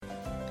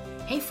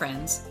Hey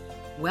friends,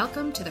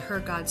 welcome to the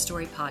Her God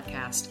Story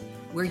podcast,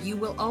 where you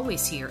will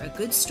always hear a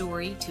good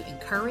story to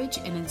encourage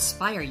and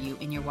inspire you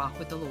in your walk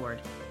with the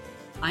Lord.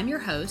 I'm your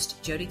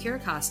host, Jody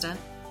Kiracosta,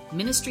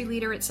 ministry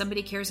leader at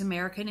Somebody Cares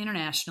America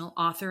International,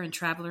 author and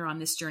traveler on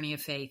this journey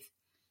of faith.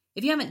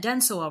 If you haven't done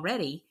so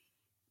already,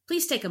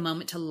 please take a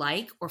moment to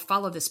like or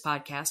follow this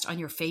podcast on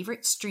your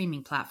favorite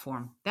streaming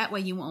platform. That way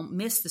you won't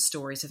miss the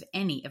stories of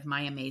any of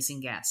my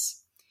amazing guests.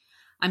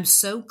 I'm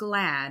so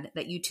glad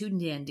that you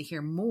tuned in to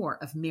hear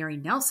more of Mary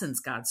Nelson's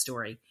God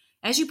story.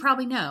 As you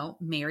probably know,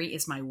 Mary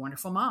is my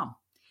wonderful mom.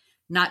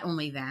 Not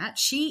only that,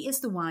 she is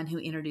the one who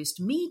introduced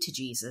me to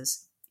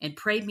Jesus and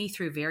prayed me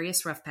through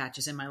various rough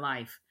patches in my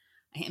life.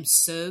 I am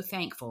so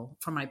thankful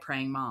for my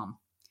praying mom.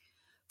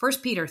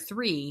 1 Peter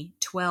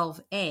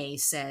 3:12a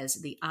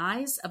says, "The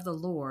eyes of the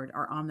Lord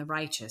are on the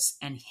righteous,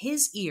 and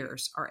his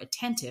ears are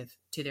attentive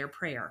to their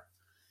prayer."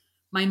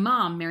 My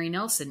mom, Mary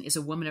Nelson, is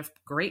a woman of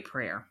great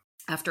prayer.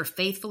 After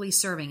faithfully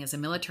serving as a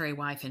military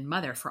wife and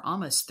mother for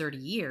almost 30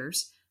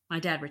 years, my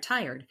dad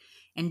retired,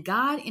 and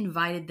God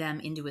invited them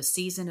into a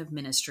season of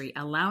ministry,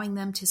 allowing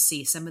them to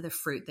see some of the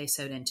fruit they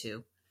sowed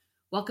into.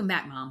 Welcome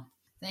back, Mom.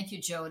 Thank you,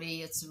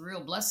 Jody. It's a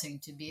real blessing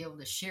to be able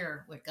to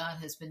share what God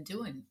has been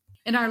doing.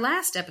 In our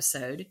last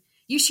episode,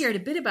 you shared a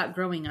bit about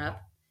growing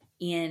up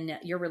in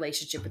your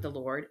relationship with the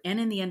Lord and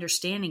in the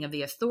understanding of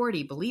the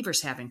authority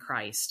believers have in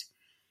Christ.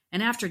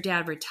 And after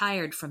Dad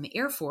retired from the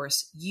Air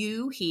Force,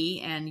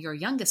 he, and your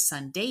youngest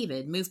son,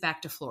 David, moved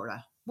back to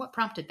Florida. What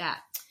prompted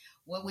that?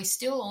 Well, we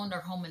still owned our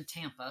home in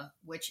Tampa,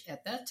 which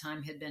at that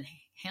time had been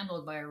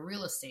handled by a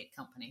real estate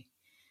company.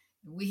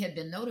 We had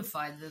been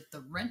notified that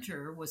the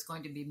renter was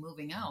going to be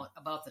moving out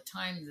about the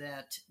time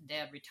that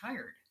Dad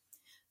retired.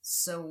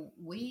 So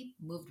we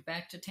moved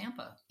back to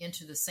Tampa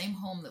into the same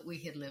home that we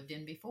had lived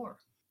in before.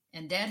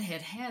 And Dad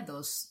had had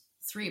those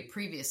 3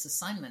 previous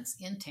assignments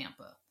in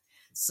Tampa.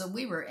 So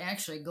we were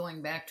actually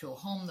going back to a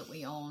home that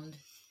we owned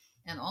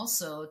and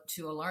also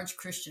to a large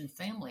Christian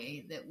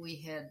family that we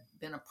had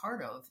been a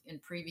part of in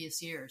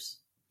previous years.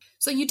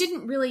 So you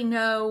didn't really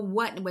know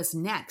what was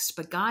next,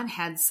 but God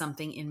had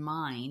something in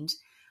mind,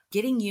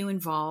 getting you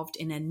involved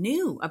in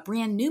a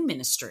brand new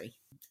ministry.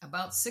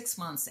 About 6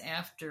 months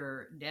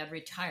after Dad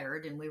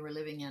retired and we were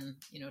living in,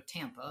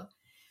 Tampa,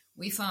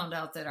 we found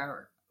out that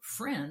our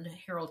friend,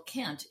 Harold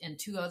Kent, and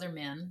 2 other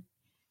men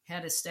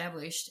had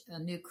established a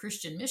new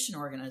Christian mission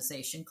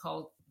organization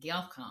called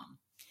GALCOM.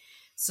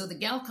 So the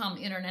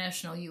GALCOM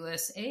International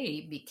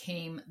USA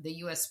became the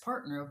U.S.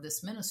 partner of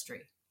this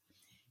ministry.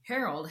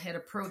 Harold had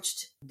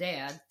approached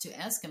Dad to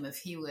ask him if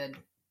he would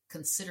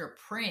consider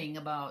praying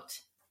about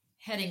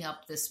heading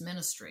up this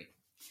ministry.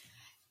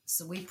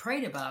 So we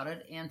prayed about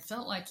it and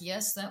felt like,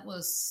 yes, that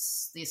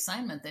was the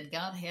assignment that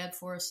God had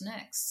for us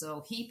next.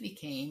 So he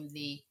became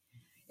the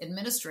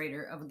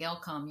administrator of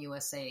GALCOM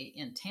USA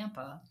in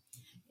Tampa,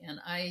 and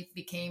I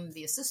became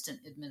the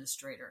assistant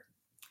administrator.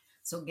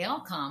 So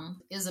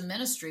GALCOM is a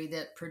ministry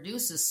that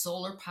produces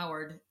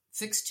solar-powered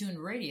fixed-tune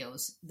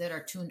radios that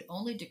are tuned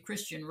only to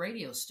Christian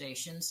radio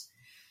stations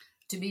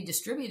to be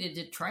distributed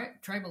to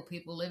tribal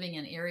people living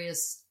in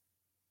areas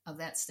of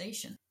that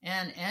station.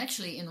 And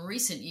actually, in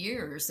recent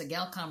years, the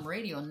GALCOM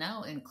radio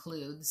now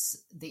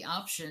includes the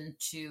option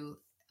to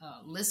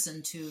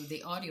listen to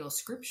the audio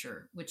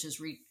scripture, which is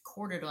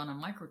recorded on a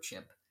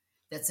microchip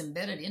that's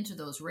embedded into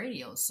those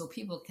radios, so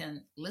people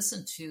can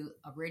listen to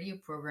a radio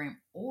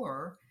program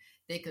or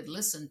they could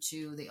listen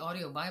to the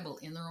audio Bible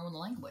in their own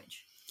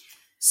language.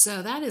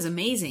 So that is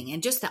amazing.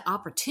 And just the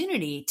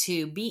opportunity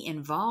to be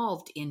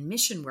involved in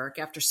mission work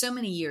after so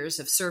many years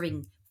of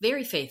serving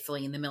very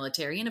faithfully in the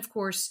military. And of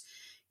course,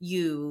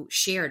 you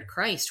shared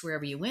Christ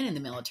wherever you went in the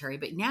military,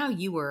 but now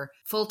you were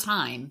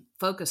full-time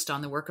focused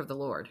on the work of the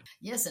Lord.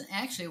 Yes, and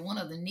actually one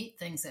of the neat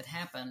things that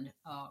happened,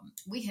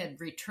 we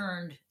had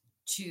returned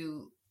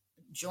to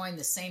join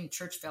the same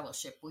church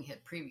fellowship we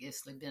had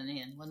previously been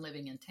in when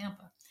living in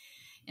Tampa.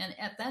 And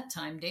at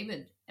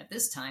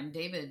this time,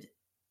 David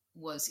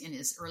was in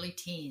his early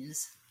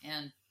teens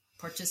and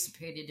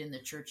participated in the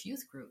church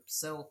youth group.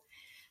 So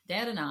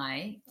Dad and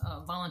I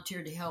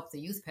volunteered to help the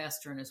youth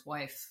pastor and his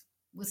wife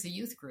with the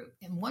youth group.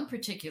 In one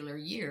particular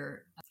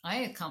year, I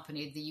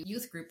accompanied the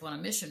youth group on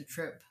a mission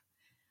trip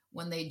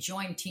when they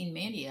joined Teen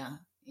Mania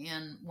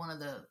in one of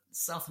the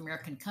South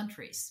American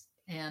countries.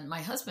 And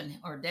my husband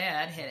or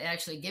Dad had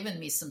actually given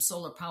me some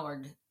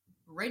solar-powered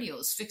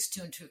radios fixed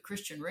tuned to a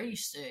Christian radio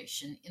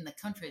station in the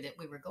country that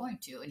we were going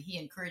to. And he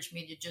encouraged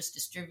me to just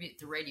distribute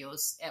the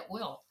radios at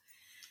will.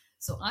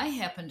 So I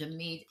happened to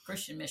meet a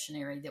Christian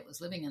missionary that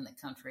was living in the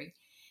country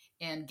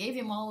and gave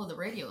him all of the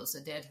radios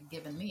that Dad had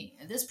given me.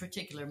 And this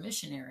particular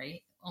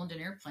missionary owned an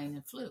airplane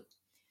and flew.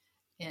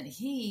 And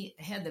he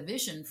had the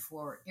vision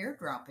for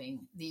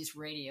airdropping these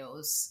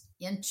radios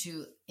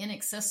into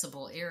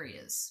inaccessible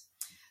areas.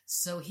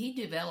 So he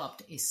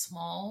developed a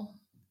small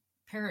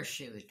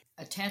parachute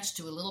attached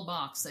to a little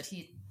box that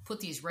he put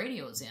these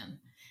radios in.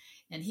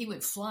 And he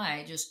would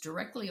fly just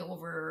directly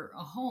over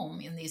a home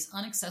in these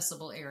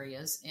inaccessible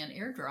areas and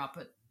airdrop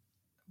it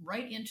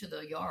right into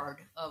the yard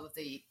of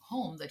the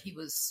home that he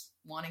was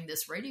wanting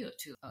this radio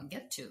to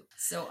get to.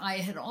 So I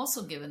had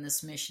also given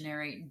this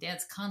missionary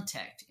Dad's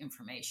contact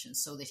information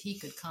so that he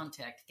could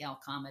contact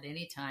Galcom at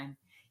any time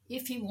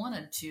if he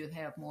wanted to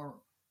have more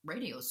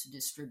radios to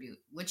distribute,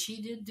 which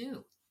he did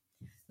do.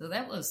 So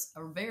that was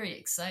a very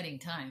exciting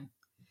time.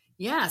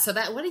 Yeah, so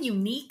what a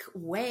unique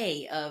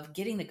way of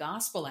getting the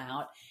gospel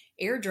out,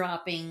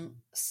 airdropping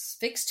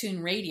fixed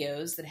tune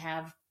radios that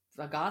have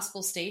a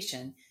gospel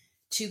station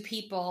to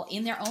people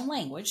in their own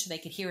language, so they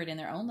could hear it in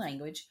their own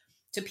language,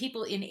 to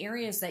people in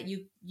areas that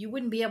you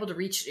wouldn't be able to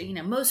reach,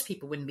 most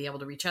people wouldn't be able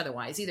to reach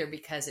otherwise, either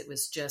because it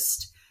was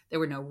just, there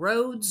were no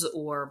roads,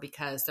 or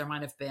because there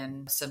might have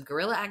been some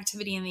guerrilla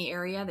activity in the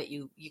area that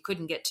you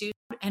couldn't get to.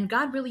 And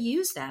God really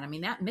used that. I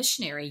mean, that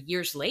missionary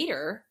years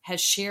later has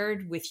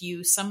shared with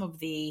you some of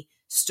the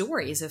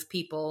stories of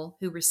people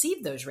who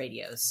received those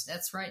radios.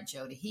 That's right,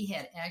 Jody. He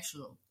had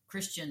actual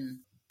Christian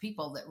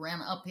people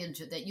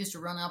that used to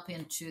run up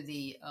into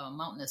the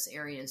mountainous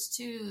areas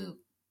to,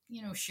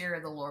 share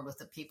the Lord with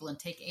the people and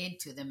take aid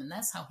to them. And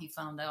that's how he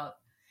found out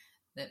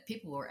that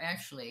people were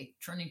actually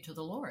turning to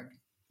the Lord,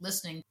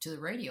 listening to the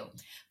radio.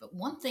 But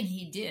one thing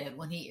he did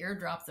when he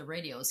airdropped the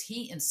radios,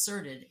 he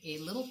inserted a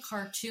little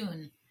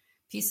cartoon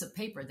piece of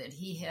paper that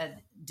he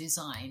had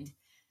designed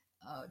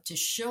to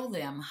show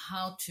them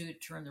how to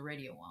turn the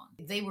radio on.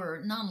 They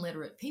were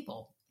non-literate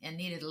people and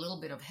needed a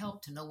little bit of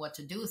help to know what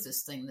to do with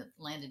this thing that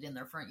landed in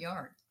their front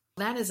yard.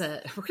 That is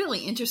a really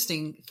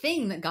interesting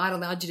thing that God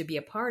allowed you to be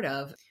a part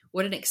of.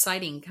 What an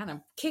exciting kind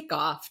of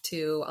kickoff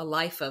to a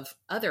life of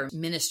other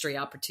ministry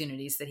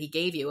opportunities that he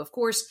gave you. Of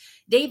course,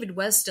 David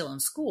was still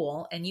in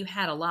school and you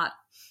had a lot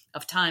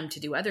of time to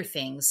do other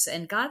things.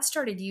 And God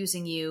started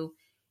using you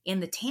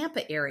in the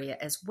Tampa area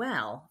as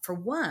well. For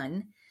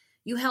one,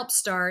 you helped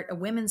start a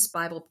women's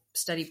Bible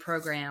study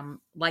program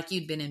like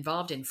you'd been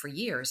involved in for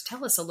years.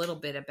 Tell us a little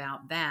bit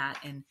about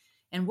that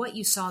and what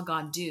you saw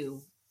God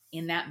do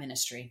in that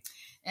ministry.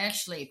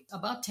 Actually,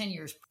 about 10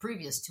 years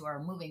previous to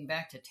our moving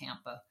back to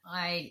Tampa,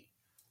 I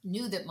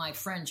knew that my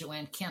friend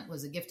Joanne Kent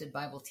was a gifted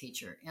Bible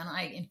teacher, and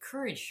I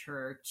encouraged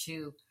her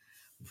to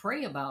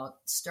pray about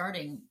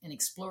starting an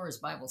Explorer's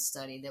Bible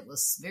study that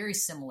was very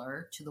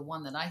similar to the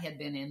one that I had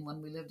been in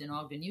when we lived in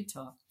Ogden,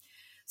 Utah.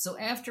 So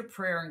after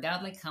prayer and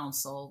godly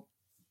counsel,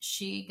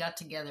 she got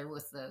together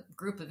with a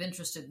group of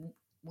interested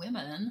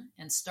women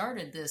and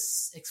started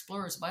this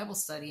Explorer's Bible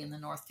study in the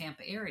North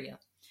Tampa area.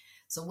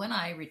 So when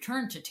I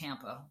returned to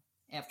Tampa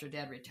after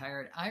Dad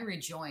retired, I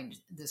rejoined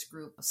this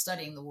group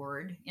studying the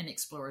Word in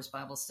Explorer's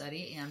Bible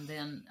study, and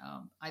then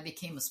I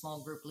became a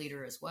small group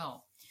leader as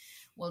well.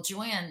 Well,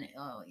 Joanne,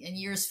 in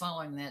years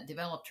following that,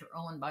 developed her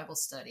own Bible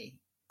study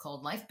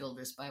called Life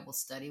Builders Bible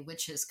Study,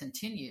 which has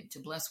continued to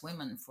bless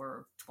women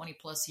for 20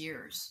 plus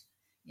years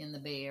in the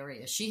Bay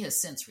Area. She has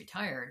since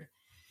retired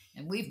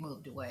and we've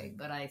moved away,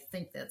 but I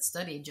think that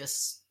study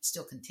just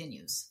still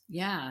continues.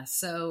 Yeah,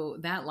 so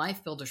that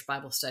Life Builders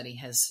Bible Study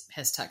has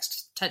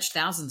touched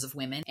thousands of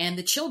women and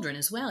the children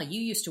as well. You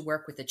used to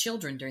work with the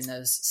children during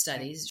those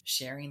studies,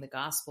 sharing the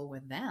gospel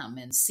with them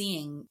and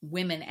seeing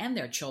women and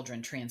their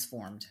children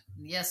transformed.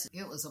 Yes,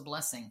 it was a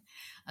blessing.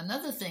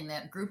 Another thing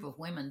that group of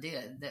women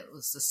did that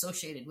was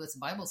associated with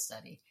Bible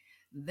study,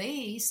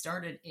 they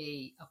started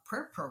a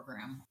prayer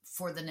program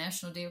for the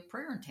National Day of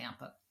Prayer in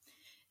Tampa.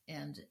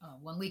 And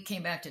when we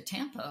came back to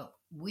Tampa,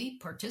 we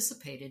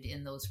participated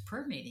in those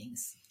prayer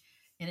meetings.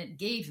 And it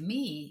gave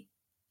me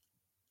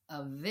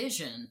a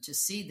vision to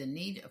see the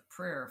need of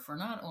prayer for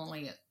not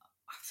only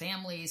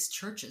families,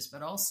 churches,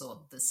 but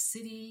also the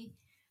city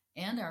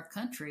and our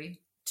country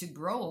to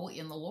grow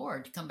in the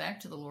Lord, to come back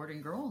to the Lord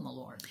and grow in the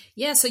Lord.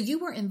 Yeah, so you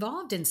were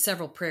involved in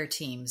several prayer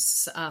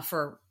teams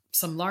for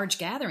some large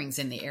gatherings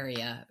in the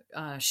area.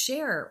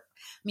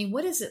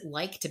 What is it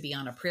like to be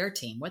on a prayer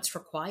team? What's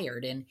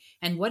required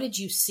and what did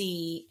you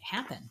see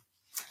happen?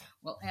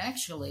 Well,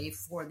 actually,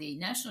 for the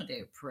National Day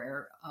of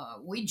Prayer,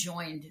 we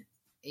joined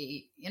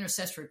a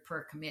intercessory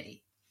prayer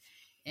committee,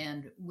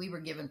 and we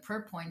were given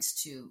prayer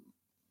points to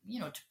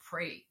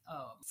pray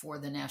for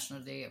the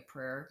National Day of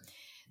Prayer.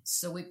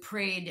 So we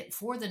prayed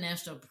for the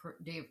National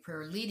Day of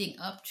Prayer leading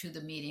up to the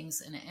meetings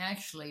and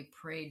actually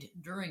prayed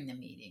during the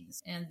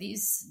meetings. And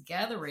these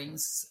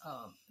gatherings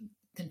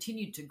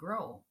continued to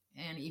grow.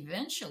 And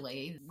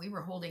eventually we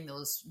were holding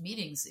those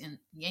meetings in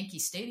Yankee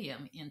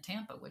Stadium in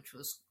Tampa, which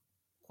was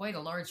quite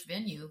a large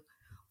venue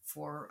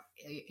for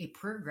a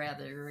prayer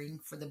gathering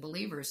for the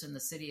believers in the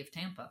city of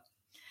Tampa.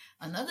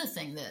 Another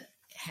thing that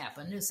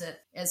happened is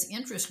that as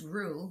interest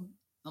grew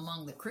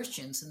among the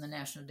Christians in the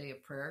National Day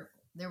of Prayer,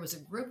 there was a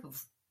group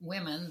of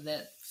women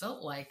that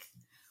felt like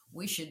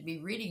we should be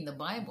reading the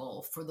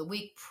Bible for the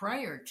week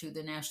prior to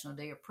the National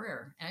Day of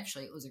Prayer.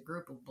 Actually, it was a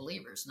group of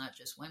believers, not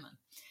just women.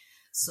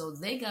 So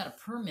they got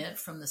a permit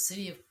from the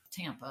city of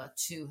Tampa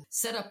to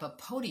set up a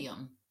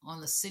podium on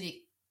the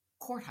city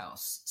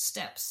courthouse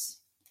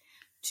steps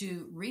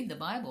to read the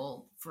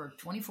Bible for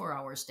 24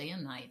 hours, day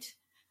and night,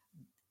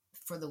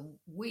 for the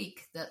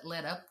week that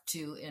led up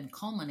to and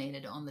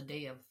culminated on the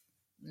day of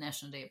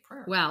National Day of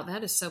Prayer. Wow,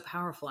 that is so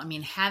powerful. I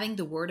mean, having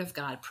the word of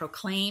God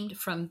proclaimed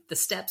from the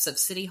steps of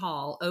City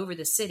Hall over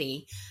the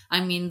city.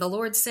 I mean, the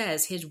Lord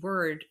says his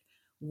word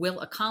will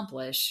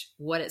accomplish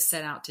what it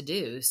set out to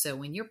do. So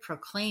when you're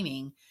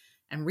proclaiming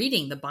and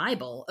reading the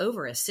Bible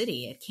over a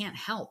city, it can't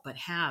help but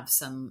have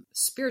some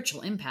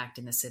spiritual impact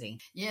in the city.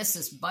 Yes,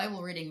 this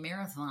Bible reading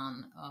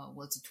marathon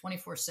was a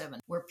 24/7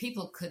 where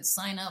people could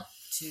sign up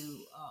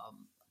to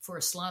for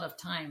a slot of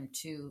time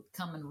to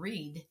come and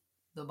read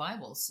the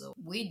Bible. So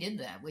we did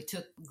that. We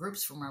took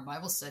groups from our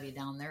Bible study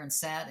down there and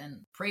sat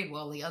and prayed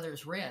while the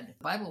others read.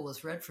 The Bible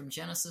was read from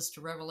Genesis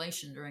to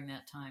Revelation during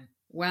that time.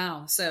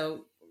 Wow.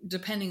 So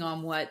depending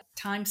on what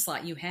time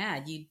slot you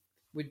had, you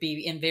would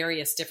be in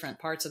various different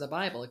parts of the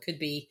Bible. It could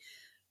be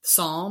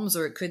Psalms,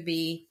 or it could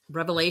be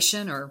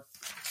Revelation, or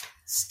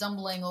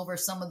stumbling over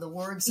some of the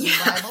words in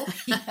the Bible.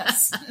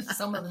 Yes.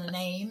 Some of the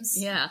names.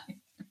 Yeah.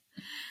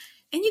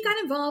 And you got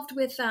involved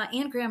with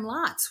Anne Graham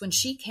Lotz when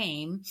she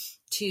came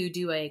to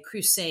do a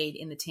crusade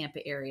in the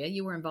Tampa area.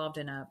 You were involved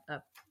in a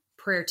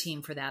prayer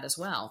team for that as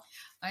well.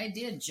 I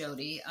did,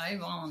 Jody. I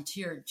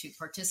volunteered to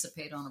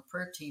participate on a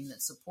prayer team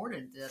that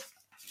supported the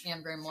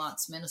Anne Graham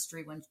Lotz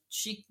ministry when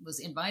she was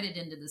invited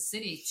into the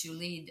city to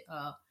lead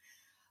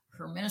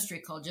her ministry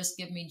called Just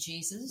Give Me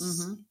Jesus.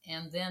 Mm-hmm.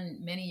 And then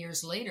many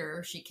years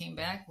later, she came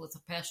back with A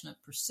Passionate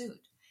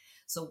Pursuit.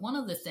 So one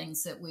of the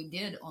things that we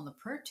did on the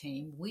prayer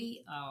team,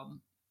 we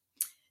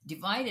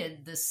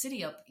divided the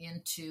city up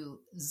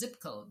into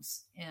zip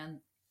codes, and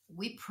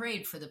we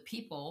prayed for the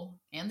people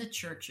and the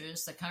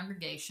churches, the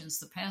congregations,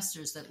 the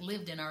pastors that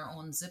lived in our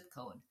own zip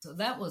code. So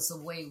that was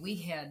the way we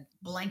had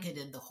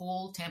blanketed the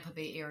whole Tampa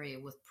Bay area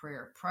with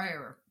prayer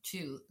prior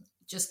to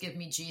Just Give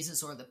Me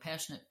Jesus or the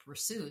Passionate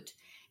Pursuit.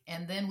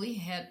 And then we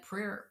had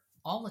prayer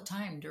all the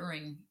time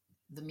during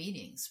the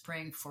meetings,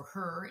 praying for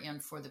her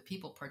and for the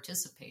people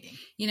participating.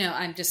 You know,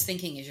 I'm just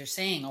thinking as you're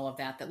saying all of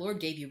that, the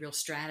Lord gave you real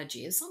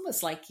strategy. It's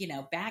almost like, you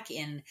know, back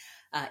in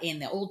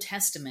the Old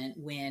Testament,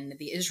 when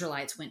the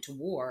Israelites went to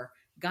war,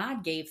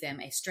 God gave them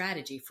a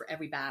strategy for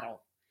every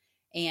battle.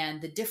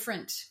 And the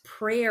different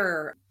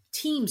prayer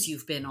teams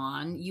you've been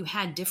on, you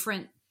had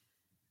different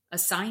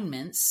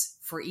assignments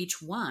for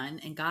each one,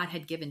 and God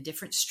had given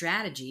different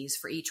strategies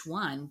for each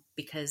one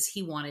because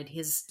he wanted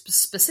his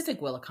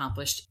specific will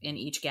accomplished in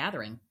each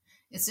gathering.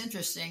 It's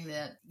interesting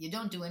that you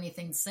don't do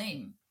anything the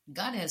same.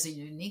 God has a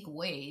unique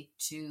way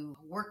to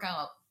work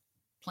out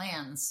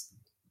plans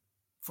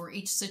for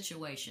each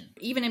situation.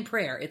 Even in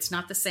prayer, it's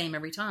not the same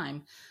every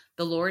time.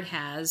 The Lord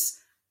has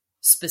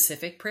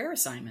specific prayer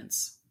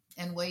assignments.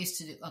 And ways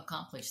to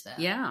accomplish that.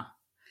 Yeah.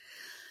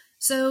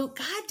 So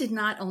God did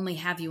not only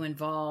have you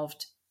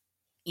involved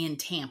in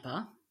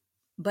Tampa,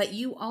 but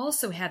you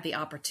also had the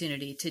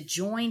opportunity to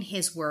join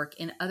his work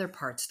in other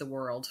parts of the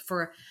world.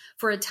 For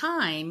a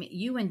time,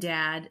 you and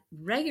Dad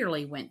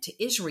regularly went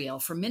to Israel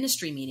for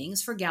ministry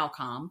meetings for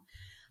Galcom.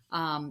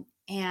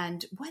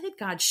 And what did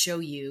God show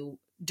you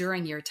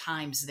during your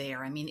times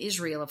there? I mean,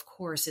 Israel, of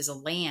course, is a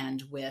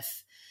land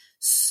with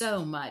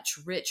so much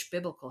rich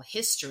biblical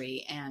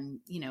history,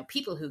 and, you know,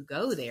 people who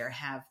go there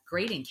have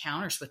great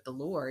encounters with the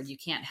Lord. You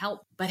can't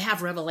help but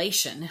have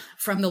revelation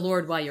from the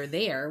Lord while you're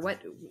there.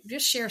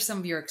 Just share some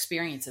of your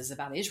experiences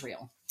about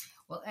Israel.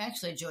 Well,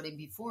 actually, Jody,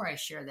 before I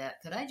share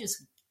that, could I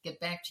just get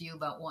back to you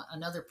about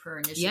another prayer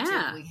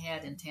initiative we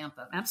had in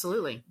Tampa?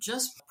 Absolutely.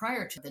 Just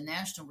prior to the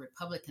National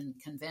Republican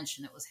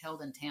Convention that was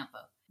held in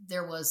Tampa,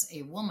 there was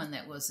a woman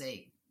that was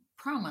a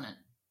prominent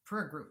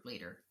prayer group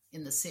leader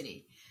in the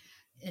city.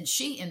 And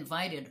she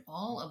invited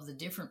all of the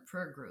different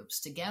prayer groups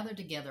to gather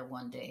together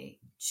one day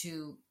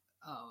to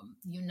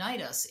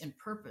unite us in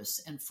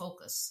purpose and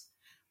focus,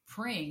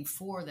 praying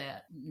for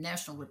that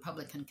National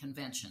Republican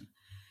Convention.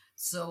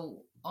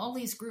 So all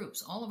these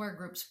groups, all of our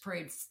groups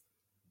prayed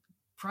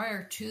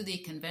prior to the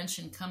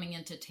convention coming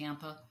into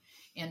Tampa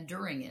and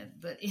during it.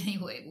 But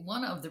anyway,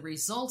 one of the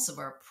results of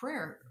our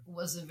prayer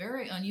was a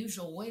very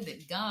unusual way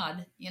that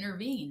God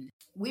intervened.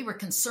 We were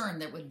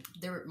concerned that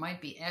there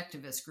might be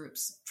activist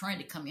groups trying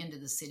to come into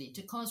the city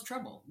to cause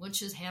trouble, which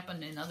has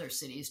happened in other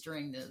cities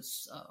during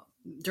this.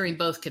 During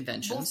both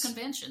conventions. Both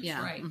conventions,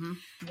 yeah. Right.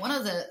 Mm-hmm. One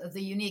of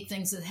the unique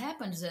things that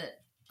happened is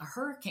that a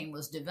hurricane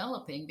was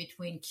developing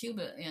between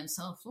Cuba and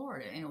South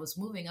Florida, and it was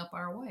moving up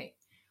our way,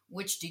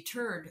 which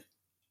deterred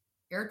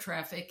air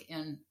traffic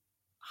and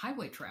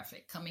highway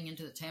traffic coming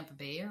into the Tampa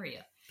Bay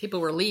area. People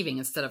were leaving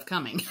instead of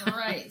coming.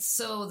 Right.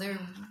 So there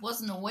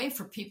wasn't a way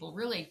for people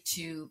really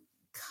to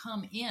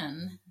come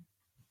in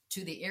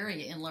to the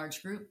area in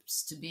large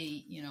groups to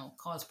be,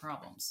 cause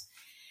problems.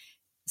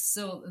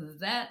 So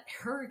that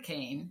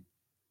hurricane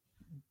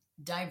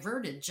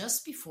diverted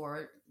just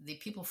before the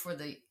people for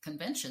the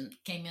convention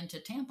came into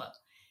Tampa,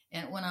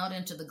 and it went out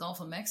into the Gulf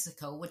of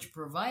Mexico, which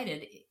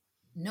provided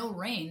no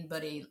rain,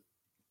 but a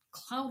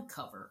cloud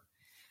cover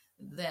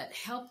that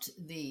helped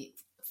the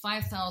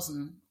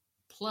 5,000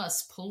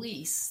 plus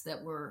police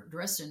that were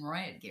dressed in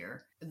riot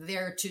gear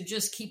there to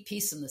just keep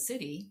peace in the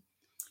city.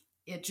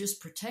 It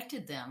just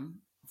protected them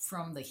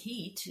from the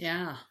heat.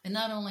 Yeah. And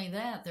not only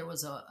that, there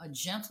was a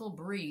gentle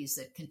breeze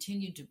that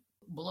continued to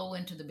blow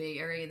into the Bay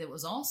Area that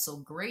was also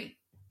a great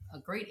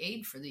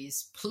aid for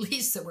these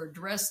police that were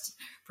dressed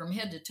from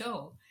head to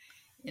toe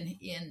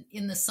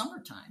in the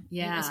summertime.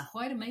 Yeah. It was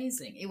quite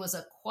amazing. It was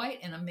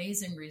quite an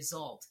amazing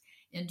result.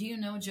 And do you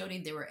know,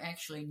 Jody, there were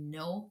actually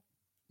no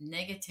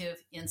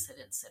negative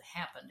incidents that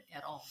happened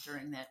at all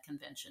during that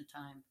convention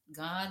time.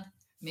 God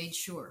made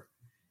sure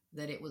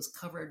that it was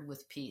covered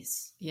with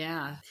peace.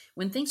 Yeah.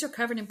 When things are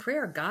covered in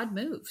prayer, God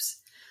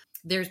moves.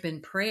 There's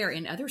been prayer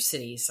in other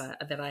cities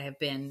that I have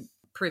been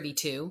privy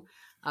to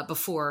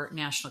before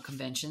national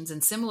conventions,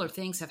 and similar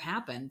things have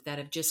happened that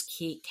have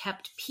just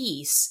kept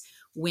peace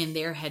when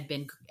there had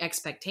been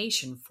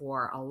expectation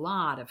for a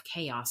lot of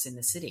chaos in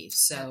the cities.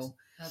 So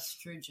that's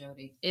true,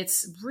 Jody.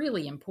 It's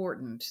really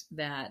important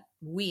that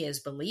we as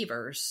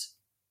believers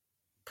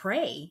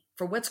pray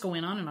for what's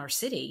going on in our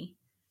cities,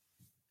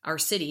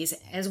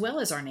 as well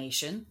as our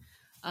nation,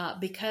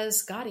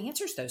 because God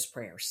answers those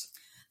prayers.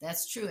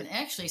 That's true. And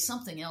actually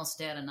something else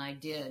Dad and I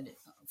did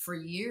for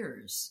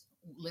years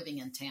living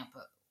in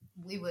Tampa,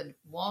 we would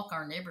walk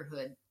our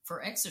neighborhood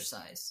for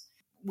exercise.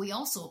 We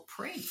also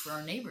prayed for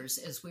our neighbors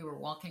as we were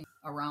walking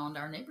around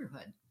our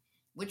neighborhood,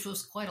 which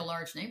was quite a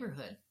large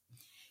neighborhood.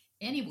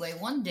 Anyway,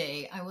 one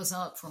day I was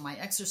out for my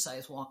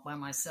exercise walk by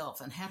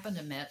myself and happened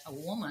to meet a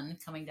woman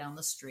coming down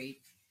the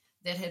street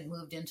that had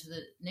moved into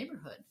the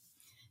neighborhood.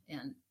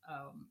 And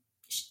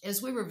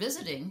as we were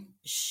visiting,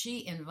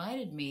 she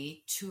invited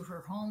me to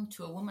her home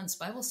to a women's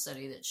Bible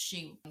study that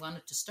she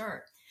wanted to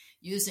start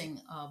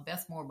using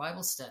Beth Moore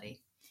Bible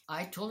Study.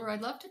 I told her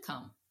I'd love to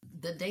come.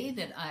 The day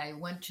that I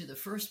went to the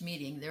first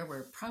meeting, there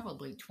were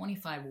probably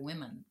 25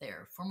 women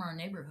there from our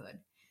neighborhood.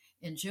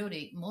 And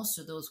Jody, most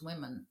of those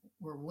women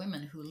were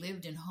women who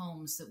lived in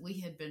homes that we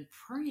had been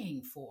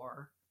praying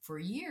for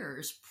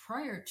years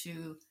prior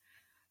to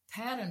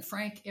Pat and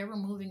Frank ever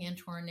moving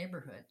into our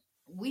neighborhood.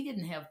 We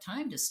didn't have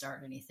time to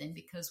start anything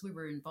because we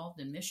were involved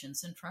in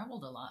missions and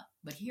traveled a lot.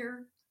 But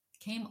here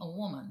came a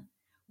woman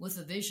with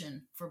a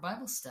vision for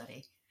Bible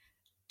study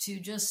to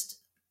just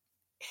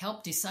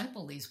help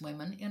disciple these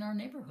women in our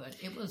neighborhood.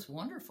 It was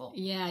wonderful.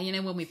 Yeah,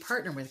 when we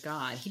partner with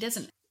God, He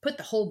doesn't put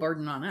the whole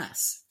burden on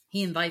us.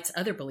 He invites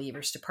other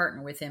believers to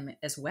partner with Him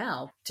as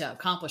well to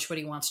accomplish what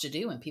He wants to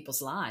do in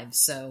people's lives.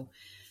 So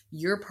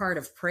you're part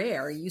of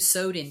prayer. You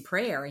sowed in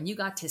prayer and you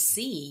got to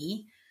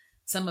see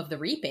some of the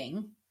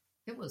reaping.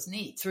 It was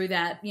neat. Through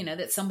that,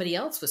 that somebody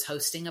else was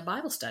hosting a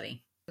Bible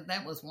study.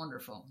 That was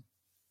wonderful.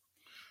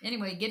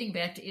 Anyway, getting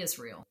back to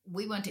Israel.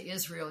 We went to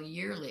Israel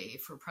yearly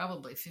for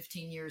probably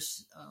 15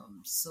 years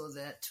so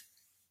that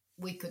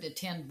we could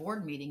attend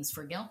board meetings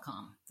for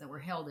Galcom that were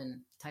held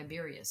in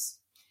Tiberias.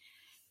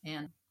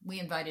 And we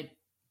invited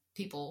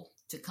people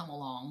to come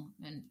along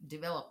and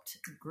developed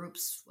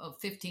groups of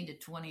 15 to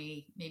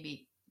 20,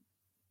 maybe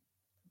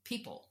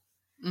people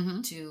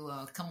to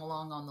come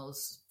along on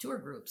those tour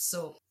groups.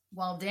 So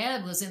while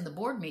Dad was in the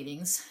board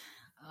meetings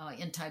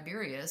in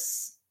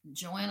Tiberias,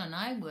 Joanne and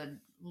I would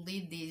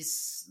lead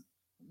these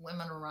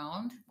women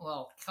around,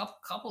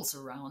 couples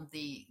around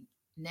the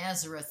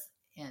Nazareth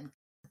and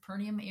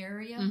Capernaum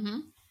area,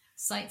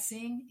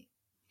 sightseeing.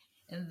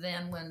 And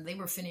then when they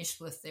were finished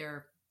with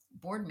their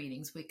board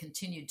meetings, we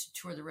continued to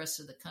tour the rest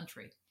of the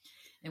country.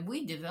 And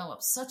we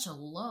developed such a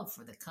love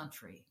for the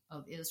country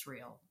of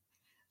Israel,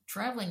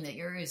 traveling the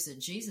areas that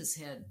Jesus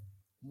had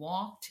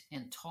walked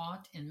and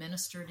taught and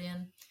ministered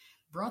in,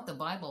 brought the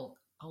Bible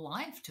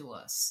alive to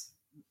us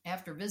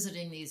after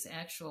visiting these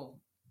actual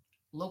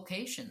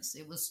locations.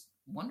 It was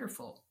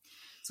wonderful.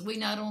 So we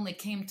not only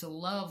came to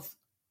love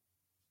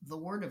the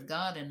Word of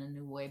God in a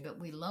new way, but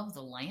we loved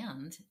the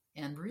land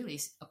and really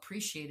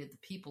appreciated the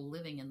people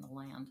living in the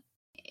land.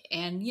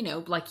 And,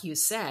 like you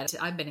said,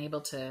 I've been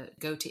able to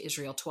go to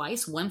Israel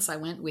twice. Once I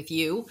went with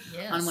you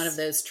on one of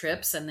those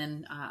trips, and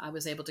then I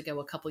was able to go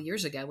a couple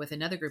years ago with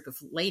another group of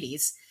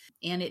ladies.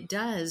 And it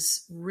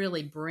does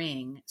really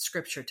bring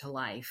Scripture to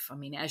life. I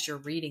mean, as you're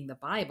reading the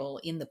Bible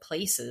in the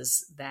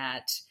places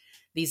that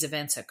these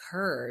events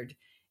occurred,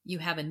 you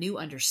have a new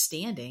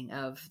understanding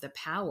of the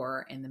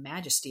power and the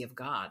majesty of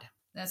God.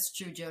 That's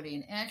true, Jody.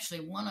 And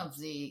actually, one of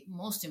the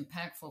most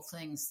impactful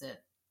things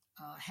that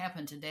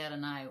happened to Dad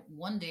and I,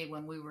 one day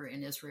when we were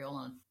in Israel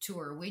on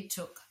tour, we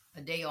took a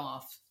day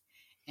off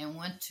and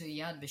went to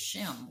Yad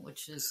Vashem,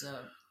 which is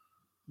a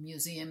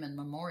museum and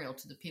memorial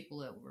to the people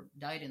that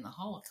died in the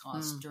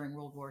Holocaust during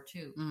World War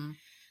II.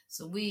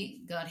 So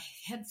we got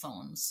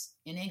headphones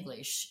in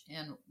English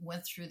and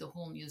went through the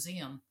whole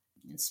museum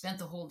and spent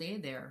the whole day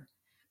there.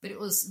 But it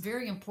was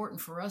very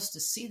important for us to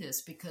see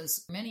this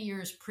because many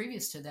years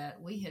previous to that,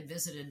 we had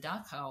visited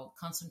Dachau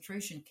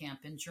concentration camp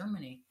in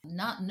Germany,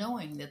 not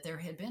knowing that there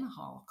had been a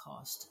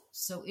Holocaust.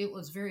 So it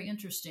was very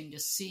interesting to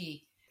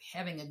see,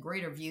 having a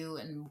greater view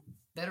and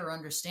better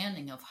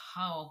understanding of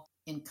how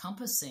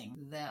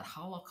encompassing that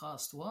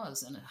Holocaust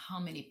was and how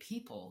many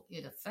people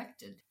it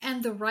affected.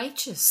 And the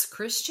righteous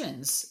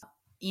Christians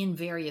in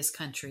various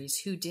countries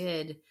who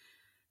did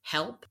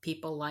help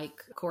people like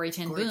Corrie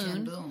ten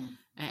Boom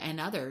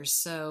and others.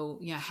 So,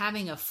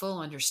 having a full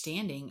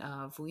understanding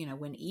of,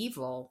 when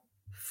evil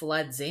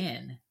floods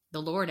in,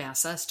 the Lord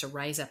asks us to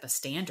rise up a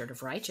standard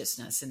of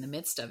righteousness in the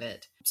midst of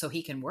it so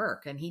he can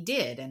work. And he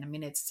did. And I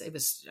mean, it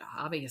was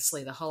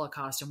obviously the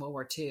Holocaust and World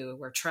War II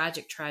were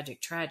tragic,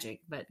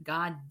 but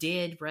God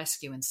did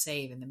rescue and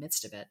save in the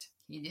midst of it.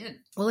 He did.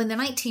 Well, in the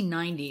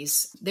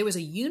 1990s, there was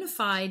a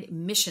unified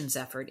missions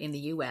effort in the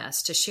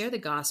U.S. to share the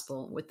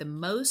gospel with the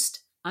most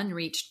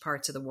unreached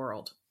parts of the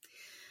world.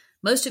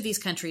 Most of these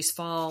countries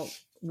fall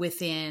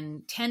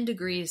within 10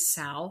 degrees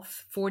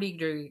south,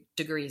 40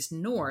 degrees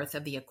north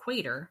of the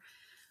equator,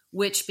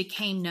 which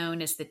became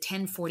known as the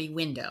 1040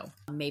 window.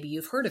 Maybe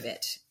you've heard of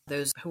it,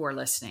 those who are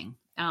listening.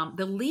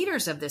 The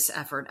leaders of this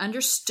effort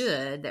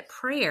understood that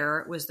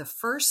prayer was the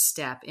first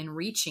step in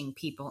reaching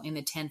people in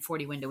the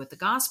 1040 window with the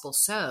gospel.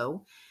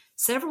 So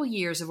several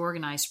years of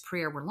organized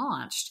prayer were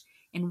launched.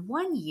 And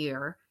 1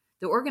 year,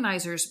 the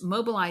organizers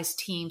mobilized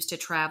teams to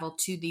travel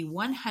to the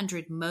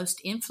 100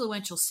 most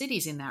influential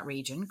cities in that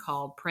region,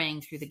 called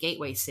Praying Through the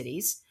Gateway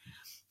Cities,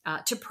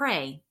 to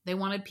pray. They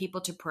wanted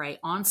people to pray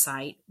on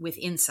site with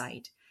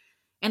insight.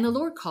 And the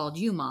Lord called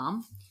you,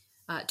 Mom,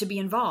 to be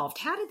involved.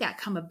 How did that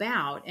come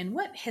about, and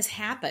what has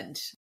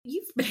happened?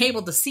 You've been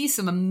able to see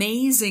some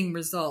amazing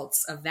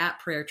results of that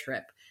prayer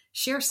trip.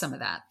 Share some of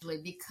that.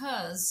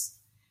 Because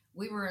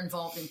we were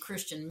involved in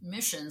Christian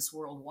missions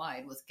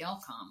worldwide with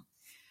Galcom,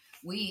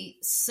 we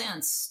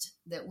sensed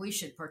that we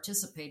should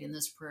participate in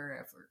this prayer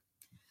effort.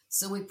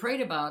 So we prayed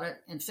about it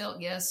and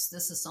felt, yes,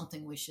 this is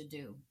something we should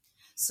do.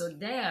 So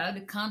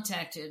Dad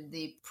contacted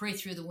the Pray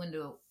Through the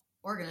Window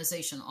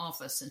organization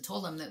office and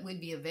told them that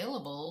we'd be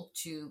available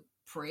to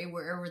pray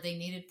wherever they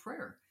needed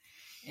prayer.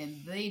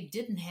 And they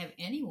didn't have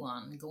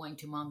anyone going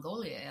to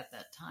Mongolia at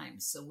that time.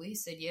 So we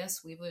said,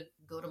 yes, we would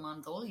go to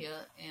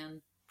Mongolia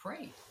and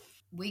pray.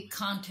 We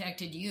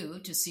contacted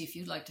you to see if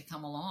you'd like to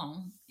come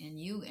along, and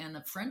you and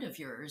a friend of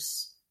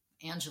yours,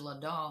 Angela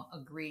Daw,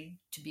 agreed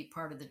to be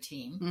part of the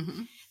team.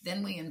 Mm-hmm.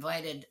 Then we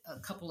invited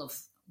a couple of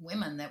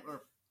women that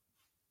were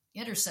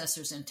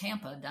intercessors in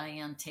Tampa,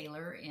 Diane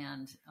Taylor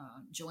and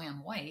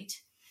Joanne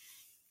White.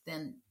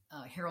 Then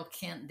Harold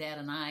Kent, Dad,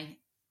 and I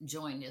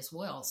joined as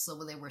well.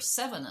 So there were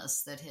 7 of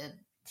us that had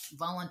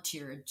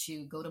volunteered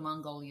to go to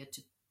Mongolia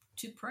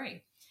to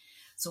pray.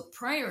 So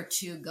prior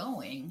to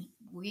going,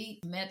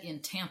 we met in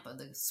Tampa.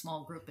 The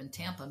small group in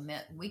Tampa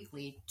met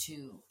weekly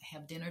to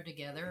have dinner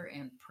together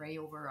and pray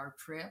over our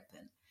trip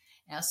and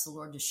ask the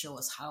Lord to show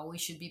us how we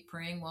should be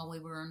praying while we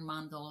were in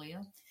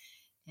Mongolia.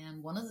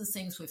 And one of the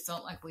things we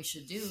felt like we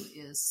should do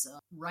is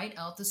write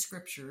out the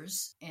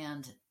scriptures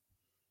and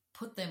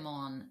put them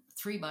on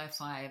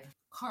 3x5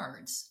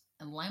 cards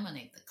and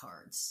laminate the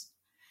cards.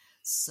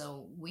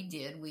 So we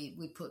did.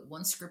 We put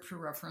one scripture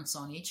reference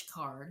on each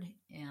card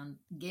and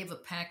gave a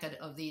packet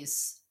of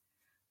these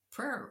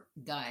prayer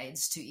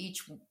guides to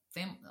each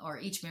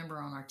member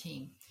on our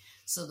team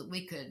so that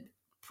we could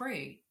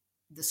pray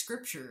the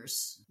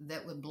scriptures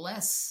that would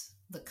bless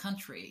the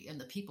country and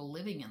the people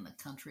living in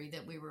the country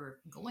that we were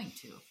going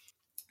to.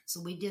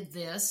 So we did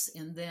this,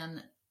 and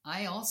then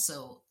I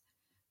also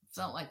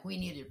felt like we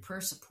needed prayer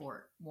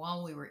support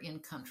while we were in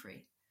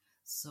country.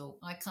 So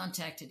I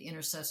contacted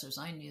intercessors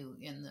I knew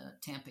in the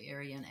Tampa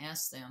area and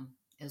asked them,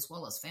 as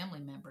well as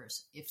family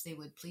members, if they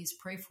would please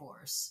pray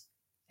for us,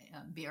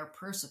 be our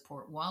prayer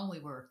support while we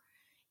were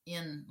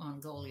in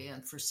Mongolia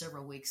and for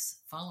several weeks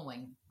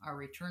following our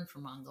return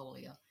from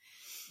Mongolia.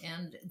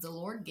 And the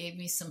Lord gave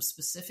me some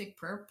specific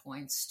prayer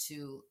points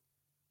to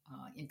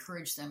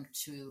encourage them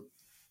to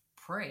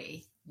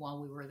pray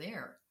while we were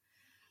there.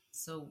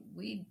 So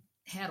we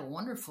had a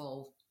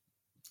wonderful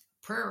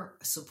prayer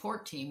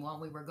support team while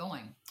we were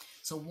going.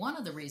 So one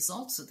of the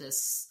results of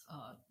this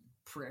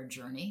prayer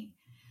journey,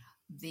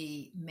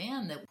 the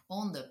man that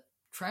owned the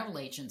travel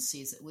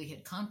agencies that we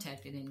had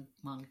contacted in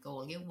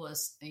Mongolia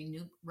was a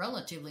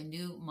relatively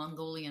new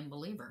Mongolian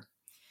believer.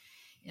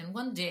 And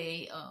one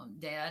day,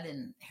 Dad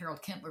and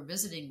Harold Kent were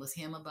visiting with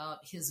him about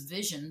his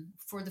vision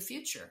for the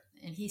future.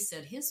 And he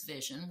said his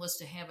vision was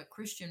to have a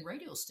Christian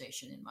radio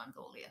station in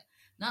Mongolia,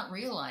 not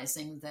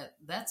realizing that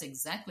that's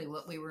exactly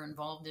what we were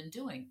involved in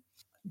doing.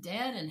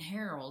 Dad and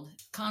Harold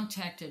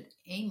contacted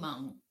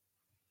Among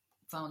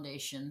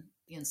Foundation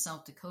in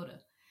South Dakota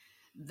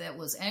that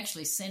was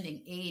actually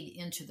sending aid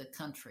into the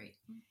country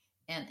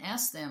and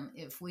asked them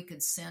if we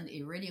could send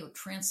a radio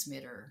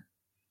transmitter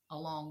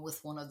along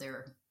with one of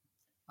their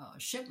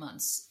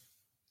shipments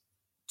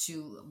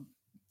to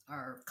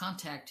our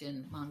contact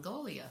in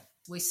Mongolia.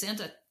 We sent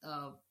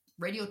a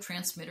radio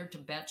transmitter to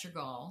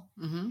Batchergal,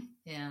 mm-hmm.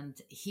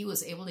 and he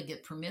was able to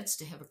get permits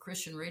to have a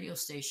Christian radio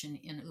station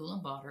in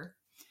Ulaanbaatar.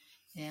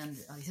 And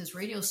his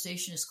radio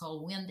station is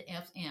called Wind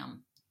FM.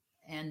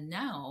 And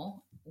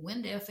now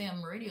Wind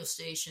FM radio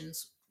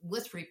stations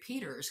with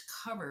repeaters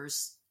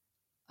covers,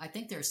 I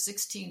think there's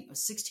 16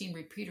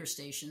 repeater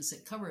stations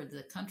that cover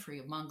the country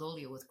of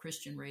Mongolia with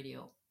Christian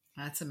radio.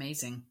 That's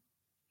amazing.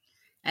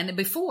 And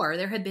before,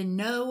 there had been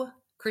no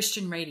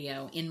Christian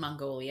radio in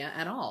Mongolia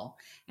at all.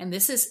 And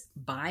this is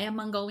by a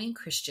Mongolian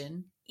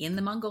Christian in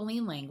the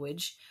Mongolian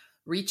language,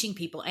 reaching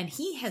people. And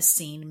he has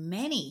seen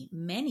many,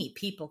 many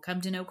people come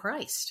to know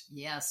Christ.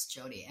 Yes,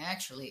 Jody.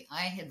 Actually,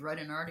 I had read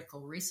an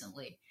article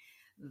recently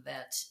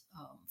that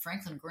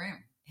Franklin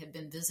Graham had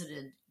been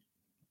visited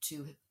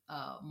to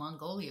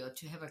Mongolia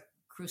to have a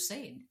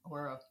crusade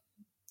or a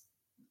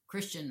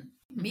Christian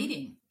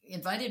meeting,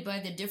 invited by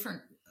the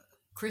different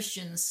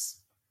Christians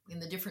in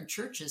the different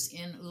churches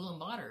in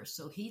Ulaanbaatar.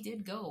 So he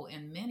did go,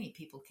 and many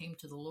people came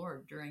to the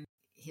Lord during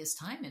his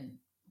time in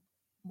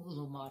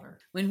Ulaanbaatar.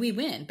 When we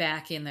went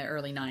back in the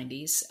early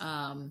 90s,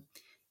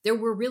 there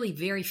were really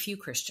very few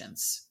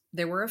Christians.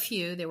 There were a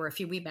few.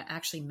 We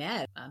actually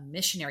met a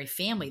missionary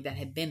family that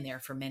had been there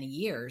for many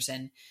years,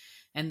 and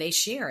they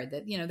shared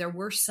that, there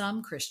were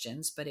some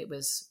Christians, but it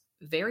was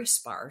very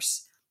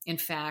sparse. In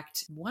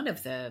fact, one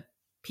of the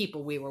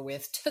people we were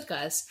with took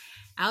us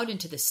out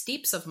into the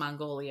steppes of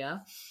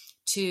Mongolia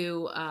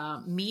to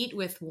meet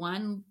with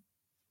one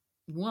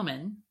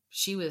woman.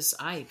 She was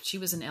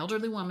an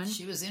elderly woman.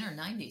 She was in her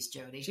 90s,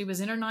 Jody. She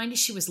was in her 90s.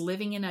 She was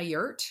living in a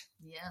yurt.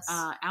 Yes.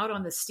 Out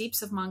on the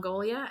steppes of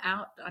Mongolia.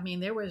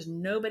 There was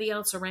nobody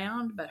else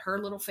around but her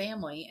little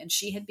family, and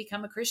she had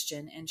become a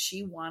Christian, and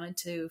she wanted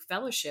to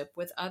fellowship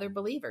with other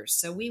believers.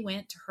 So we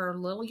went to her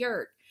little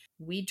yurt.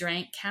 We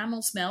drank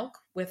camel's milk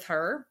with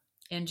her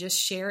and just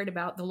shared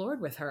about the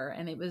Lord with her.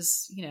 And it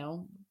was,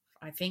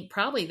 I think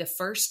probably the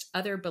first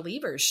other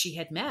believers she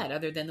had met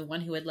other than the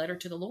one who had led her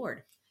to the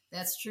Lord.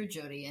 That's true,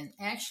 Jody. And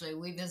actually,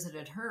 we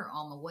visited her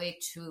on the way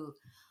to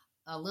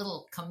a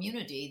little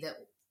community that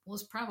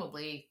was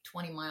probably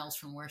 20 miles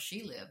from where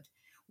she lived,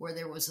 where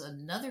there was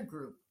another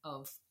group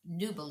of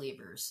new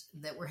believers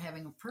that were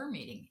having a prayer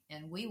meeting.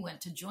 And we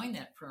went to join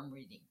that prayer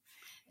meeting.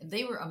 And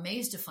they were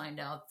amazed to find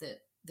out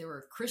that there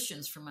were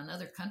Christians from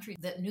another country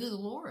that knew the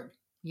Lord.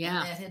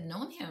 Yeah. And that had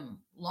known him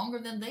longer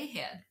than they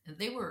had. And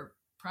they were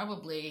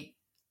probably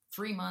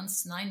 3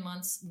 months, 9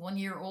 months, 1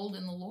 year old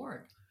in the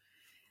Lord.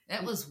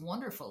 That was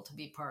wonderful to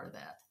be part of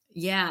that.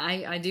 Yeah,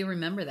 I do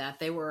remember that.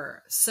 They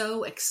were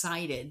so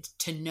excited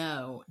to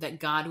know that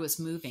God was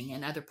moving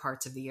in other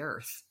parts of the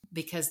earth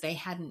because they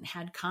hadn't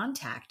had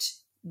contact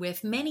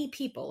with many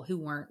people who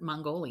weren't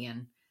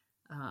Mongolian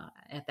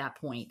at that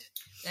point.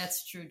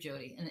 That's true,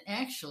 Jody. And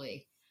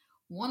actually,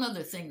 one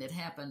other thing that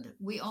happened,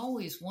 we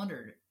always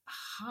wondered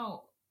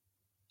how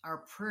our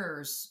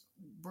prayers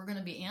were going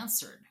to be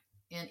answered.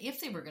 And if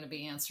they were going to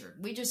be answered,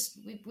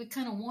 we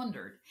kind of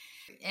wondered.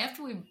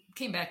 After we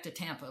came back to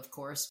Tampa, of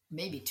course,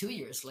 maybe 2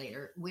 years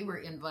later, we were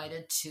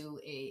invited to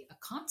a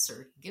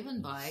concert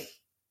given by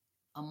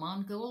a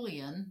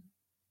Mongolian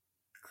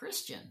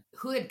Christian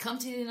who had come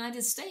to the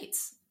United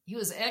States. He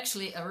was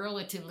actually a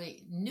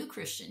relatively new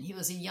Christian. He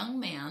was a young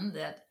man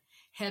that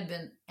had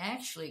been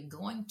actually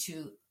going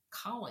to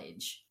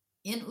college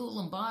in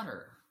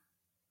Ulaanbaatar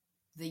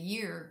the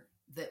year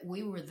that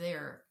we were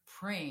there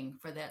praying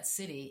for that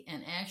city.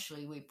 And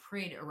actually we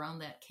prayed around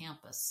that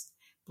campus,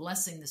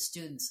 blessing the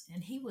students.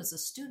 And he was a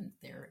student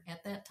there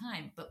at that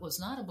time, but was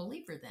not a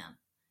believer then.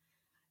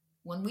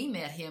 When we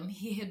met him,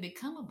 he had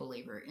become a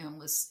believer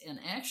and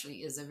actually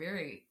is a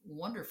very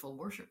wonderful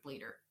worship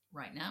leader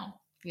right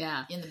now.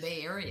 Yeah. In the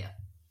Bay Area.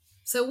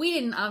 So we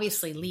didn't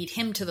obviously lead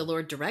him to the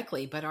Lord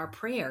directly, but our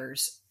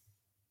prayers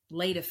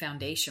laid a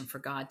foundation for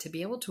God to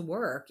be able to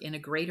work in a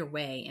greater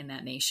way in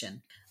that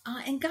nation.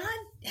 And God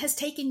has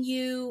taken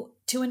you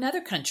to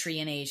another country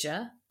in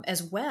Asia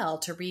as well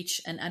to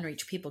reach an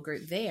unreached people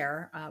group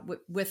there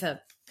with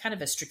a kind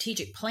of a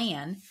strategic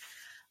plan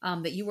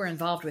that you were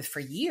involved with for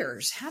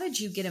years. How did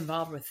you get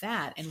involved with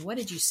that, and what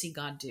did you see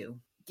God do?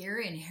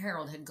 Gary and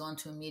Harold had gone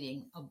to a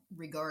meeting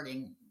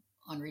regarding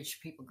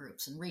unreached people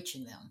groups and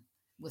reaching them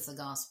with the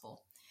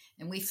gospel.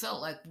 And we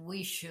felt like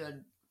we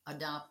should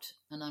adopt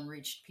an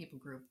unreached people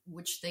group,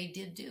 which they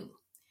did do.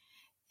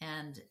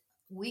 And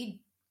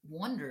we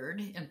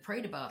wondered and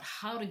prayed about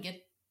how to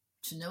get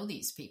to know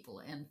these people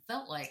and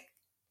felt like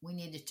we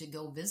needed to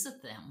go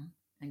visit them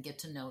and get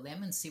to know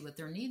them and see what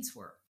their needs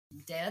were.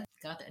 Dad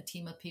got a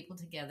team of people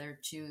together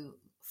to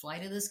fly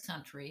to this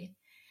country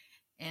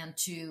and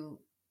to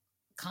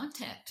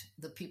contact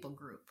the people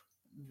group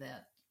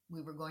that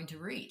we were going to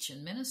reach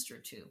and minister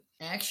to.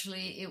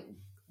 Actually, it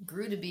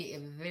grew to be a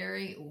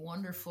very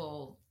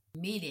wonderful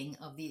meeting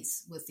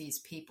with these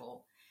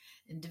people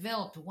and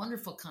developed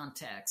wonderful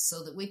contacts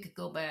so that we could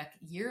go back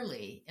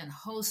yearly and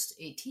host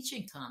a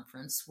teaching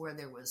conference where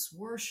there was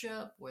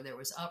worship, where there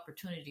was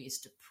opportunities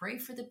to pray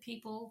for the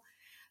people,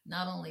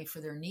 not only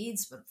for their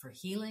needs, but for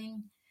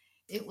healing.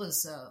 It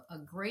was a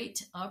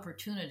great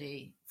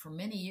opportunity for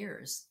many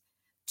years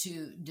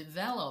to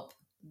develop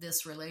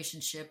this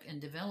relationship and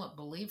develop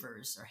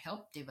believers, or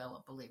help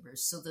develop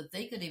believers, so that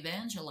they could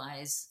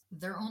evangelize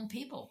their own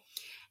people.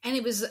 And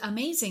it was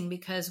amazing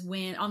because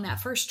when on that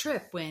first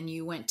trip, when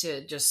you went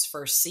to just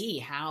first see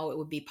how it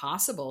would be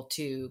possible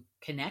to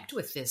connect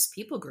with this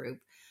people group,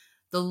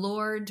 the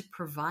Lord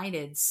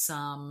provided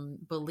some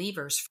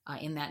believers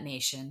in that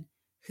nation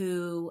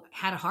who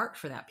had a heart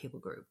for that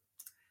people group.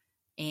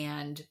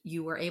 And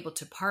you were able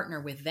to partner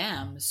with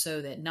them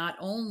so that not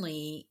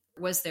only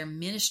was their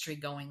ministry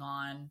going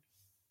on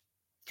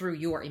through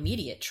your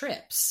immediate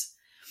trips,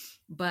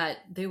 but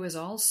there was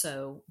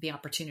also the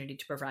opportunity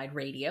to provide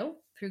radio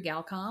through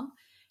Galcom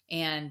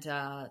and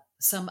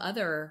some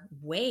other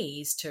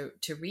ways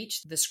to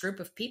reach this group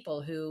of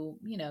people who,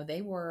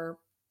 they were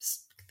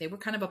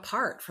kind of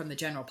apart from the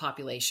general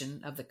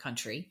population of the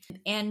country.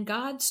 And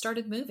God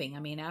started moving. I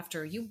mean,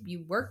 after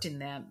you worked in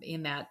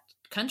that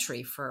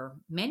country for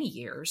many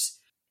years,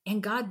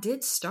 and God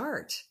did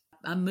start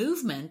a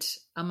movement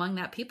among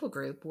that people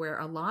group where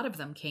a lot of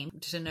them came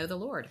to know the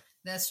Lord.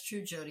 That's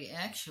true, Jody.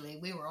 Actually,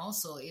 we were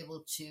also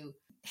able to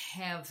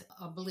have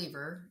a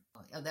believer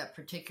of that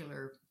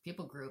particular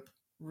people group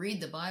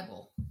read the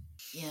Bible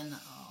in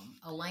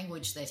a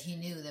language that he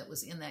knew that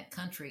was in that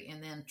country,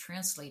 and then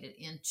translate it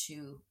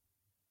into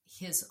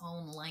his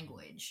own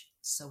language.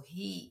 So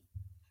he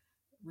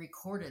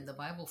recorded the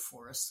Bible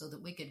for us so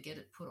that we could get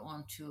it put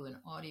onto an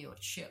audio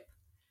chip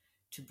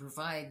to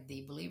provide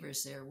the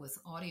believers there with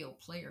audio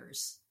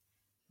players,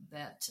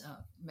 that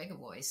mega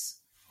voice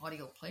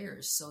audio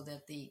players, so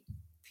that the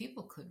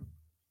people could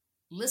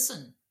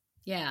listen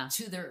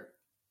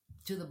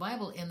to the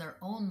Bible in their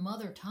own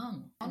mother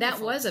tongue. Wonderful.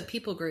 That was a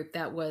people group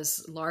that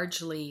was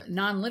largely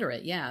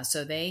non-literate. Yeah.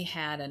 So they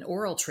had an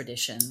oral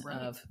tradition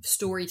of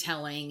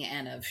storytelling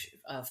and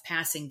of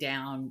passing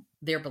down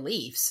their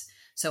beliefs.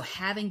 So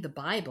having the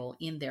Bible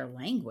in their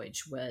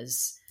language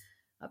was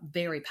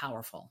very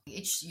powerful.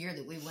 Each year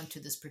that we went to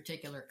this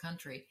particular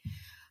country,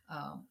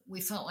 we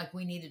felt like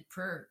we needed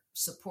prayer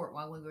support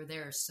while we were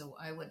there. So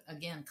I would,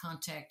 again,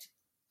 contact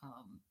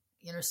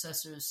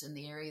intercessors in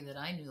the area that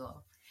I knew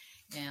of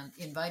and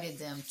invited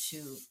them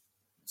to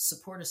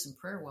support us in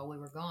prayer while we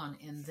were gone.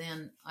 And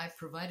then I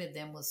provided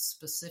them with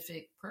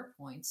specific prayer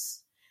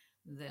points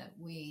that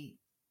we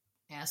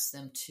asked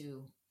them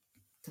to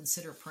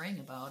consider praying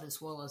about,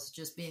 as well as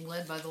just being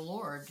led by the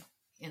Lord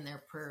in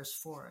their prayers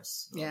for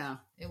us. So yeah.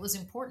 It was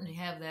important to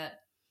have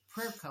that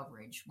prayer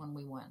coverage when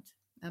we went.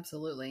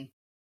 Absolutely.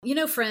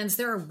 Friends,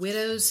 there are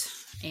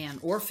widows and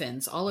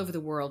orphans all over the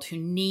world who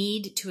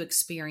need to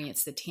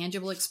experience the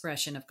tangible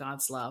expression of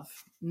God's love.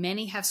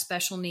 Many have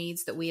special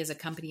needs that we as a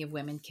company of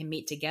women can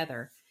meet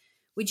together.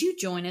 Would you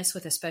join us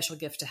with a special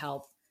gift to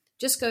help?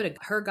 Just go to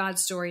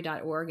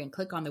hergodstory.org and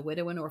click on the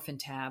Widow and Orphan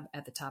tab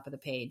at the top of the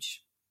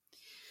page.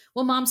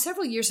 Well, Mom,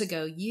 several years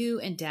ago, you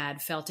and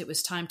Dad felt it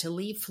was time to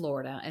leave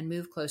Florida and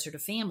move closer to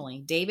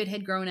family. David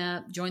had grown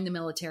up, joined the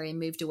military, and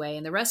moved away,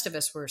 and the rest of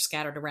us were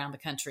scattered around the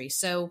country.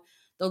 So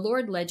the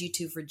Lord led you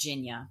to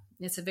Virginia.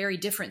 It's a very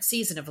different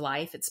season of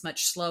life. It's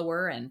much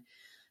slower and,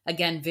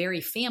 again, very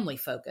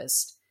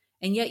family-focused.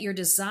 And yet your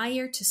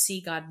desire to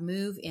see God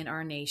move in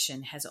our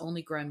nation has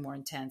only grown more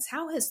intense.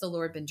 How has the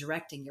Lord been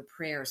directing your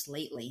prayers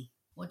lately?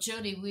 Well,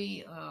 Jody,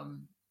 we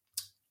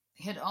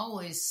had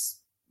always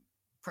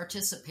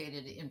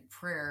participated in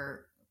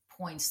prayer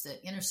points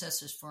that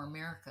Intercessors for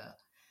America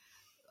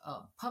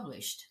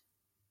published.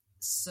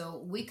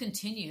 So we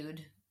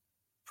continued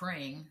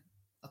praying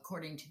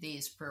according to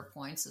these prayer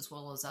points, as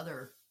well as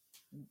other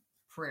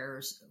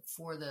prayers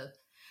for the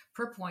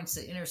prayer points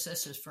that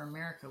Intercessors for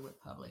America would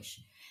publish.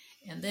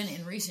 And then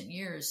in recent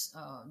years,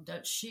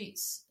 Dutch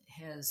Sheets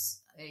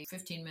has a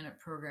 15-minute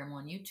program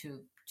on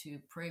YouTube to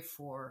pray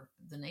for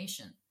the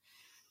nation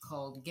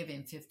called Give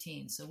Him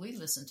 15. So we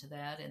listen to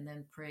that and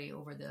then pray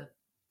over the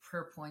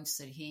prayer points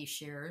that he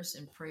shares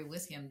and pray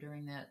with him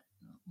during that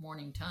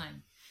morning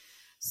time.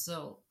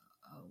 So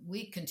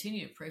we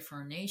continue to pray for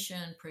our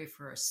nation, pray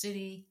for our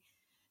city,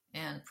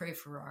 and pray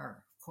for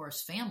our, of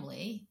course,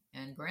 family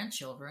and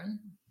grandchildren,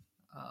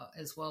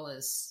 as well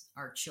as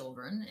our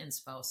children and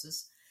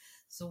spouses.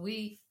 So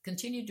we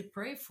continue to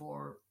pray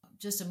for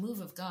just a move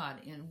of God,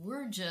 and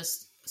we're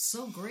just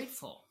so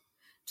grateful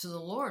to the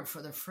Lord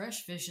for the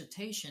fresh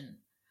visitation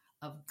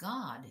of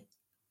God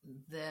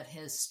that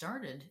has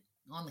started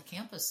on the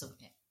campus of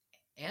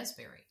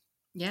Asbury.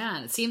 Yeah,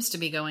 and it seems to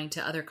be going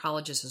to other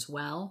colleges as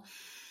well.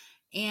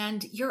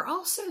 And you're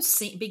also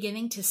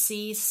beginning to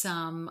see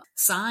some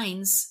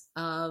signs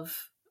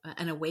of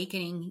an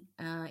awakening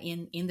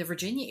in the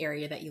Virginia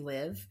area that you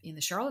live, in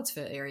the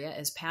Charlottesville area,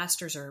 as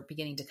pastors are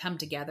beginning to come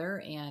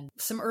together, and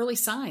some early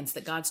signs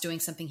that God's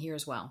doing something here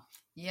as well.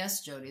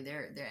 Yes, Jody,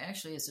 there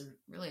actually is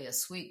really a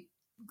sweet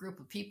group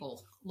of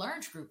people,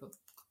 large group of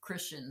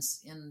Christians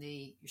in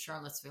the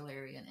Charlottesville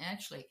area. And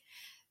actually,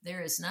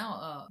 there is now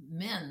a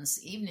men's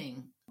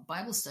evening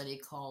Bible study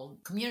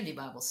called Community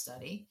Bible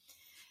Study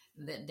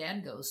that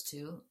Dad goes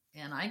to.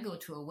 And I go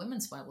to a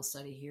women's Bible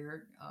study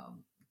here,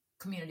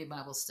 Community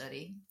Bible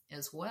Study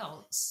as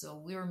well. So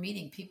we were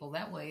meeting people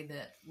that way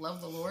that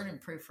love the Lord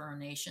and pray for our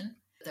nation.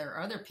 There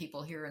are other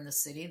people here in the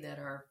city that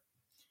are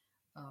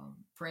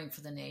praying for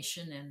the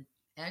nation and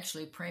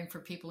actually praying for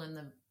people in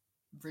the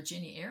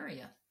Virginia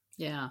area.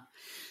 Yeah.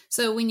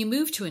 So when you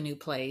move to a new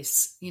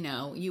place,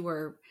 you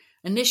were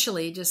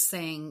initially just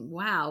saying,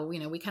 wow, we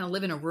kind of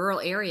live in a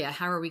rural area.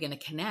 How are we going to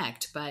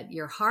connect? But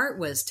your heart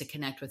was to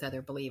connect with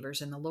other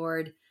believers, and the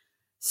Lord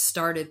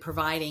started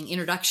providing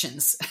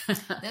introductions.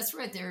 That's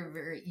right. There are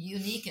very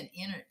unique and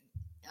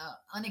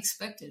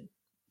unexpected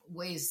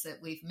ways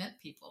that we've met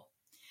people.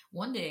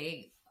 One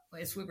day,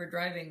 as we were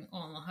driving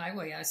on the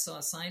highway, I saw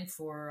a sign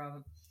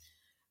for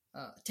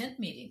a tent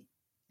meeting.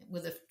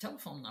 with a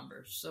telephone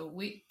number. So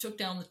we took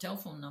down the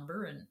telephone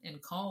number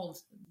and called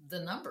the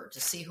number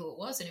to see who it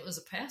was. And it was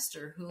a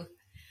pastor who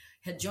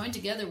had joined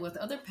together with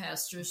other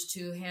pastors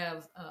to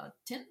have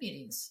tent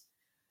meetings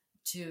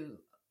to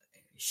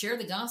share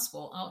the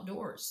gospel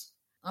outdoors,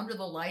 under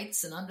the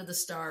lights and under the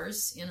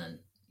stars in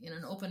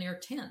an open air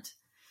tent.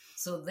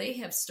 So they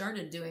have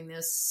started doing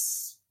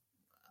this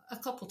a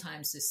couple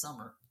times this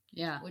summer.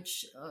 Yeah.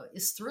 Which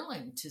is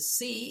thrilling to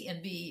see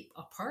and be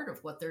a part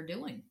of what they're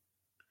doing.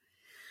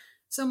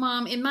 So,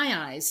 Mom, in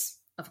my eyes,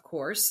 of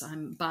course,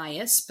 I'm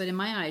biased, but in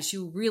my eyes,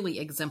 you really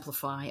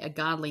exemplify a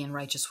godly and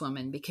righteous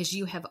woman because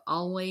you have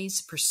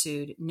always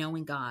pursued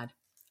knowing God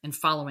and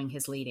following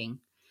his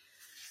leading.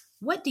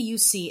 What do you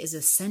see as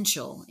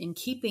essential in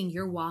keeping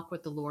your walk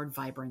with the Lord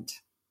vibrant?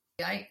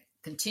 I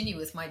continue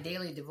with my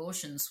daily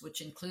devotions,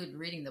 which include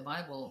reading the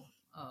Bible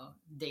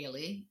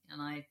daily,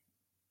 and I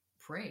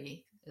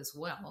pray as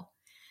well.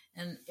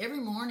 And every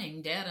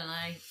morning, Dad and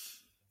I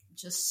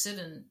just sit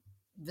and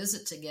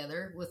visit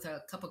together with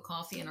a cup of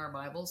coffee and our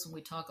Bibles, and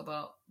we talk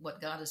about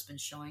what God has been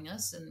showing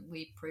us, and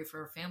we pray for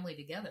our family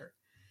together.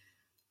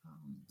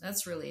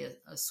 That's really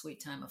a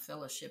sweet time of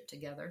fellowship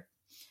together.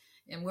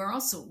 And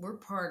we're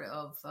part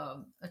of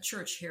a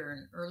church here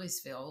in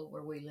Earlysville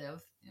where we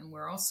live, and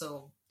we're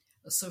also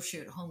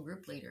associate home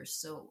group leaders.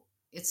 So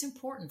it's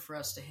important for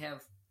us to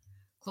have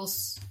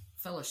close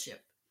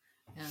fellowship,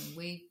 and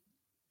we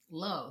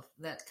love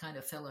that kind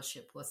of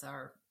fellowship with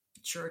our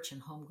church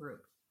and home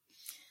group.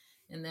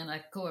 And then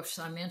I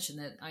mentioned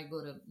that I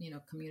go to,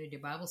 community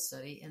Bible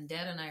study, and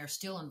Dad and I are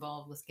still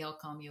involved with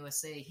Galcom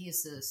USA.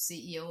 He's the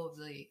CEO of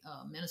the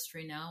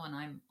ministry now, and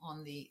I'm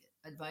on the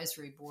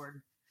advisory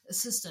board,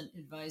 assistant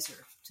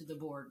advisor to the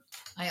board.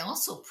 I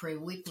also pray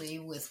weekly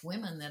with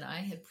women that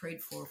I had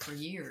prayed for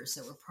years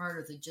that were part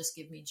of the Just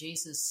Give Me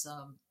Jesus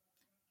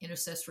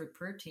intercessory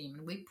prayer team.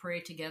 And we pray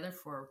together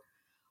for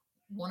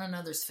one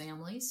another's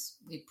families.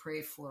 We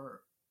pray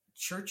for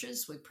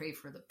churches. We pray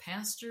for the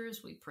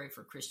pastors. We pray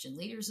for Christian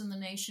leaders in the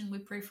nation. We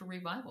pray for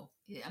revival.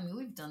 I mean,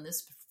 we've done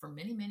this for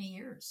many, many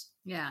years.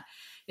 Yeah.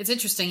 It's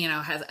interesting,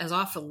 as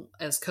awful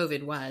as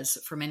COVID was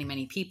for many,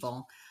 many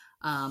people,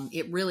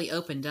 it really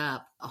opened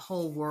up a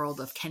whole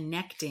world of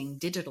connecting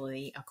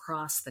digitally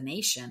across the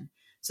nation.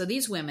 So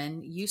these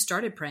women you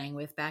started praying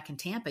with back in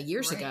Tampa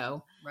years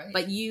ago, right.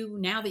 But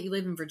now that you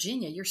live in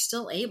Virginia, you're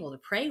still able to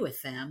pray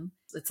with them.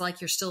 It's like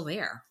you're still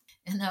there.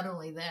 And not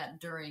only that,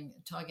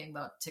 talking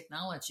about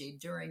technology,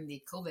 during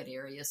the COVID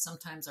area,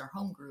 sometimes our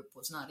home group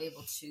was not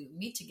able to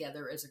meet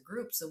together as a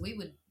group. So we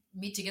would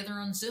meet together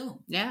on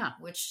Zoom. Yeah.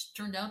 Which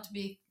turned out to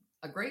be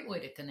a great way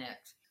to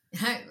connect.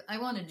 I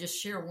want to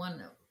just share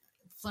one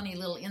funny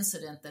little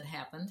incident that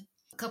happened.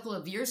 A couple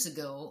of years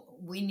ago,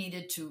 we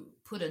needed to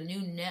put a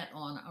new net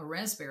on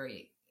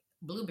a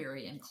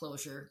blueberry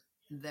enclosure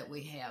that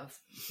we have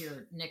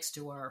here next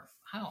to our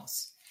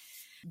house.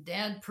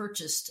 Dad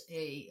purchased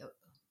a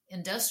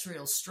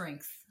industrial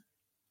strength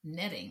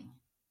netting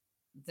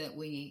that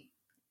we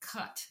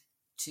cut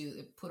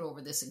to put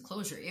over this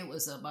enclosure. It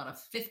was about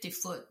a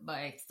 50-foot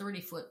by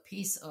 30-foot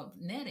piece of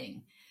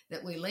netting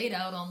that we laid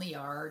out on the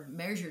yard,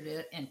 measured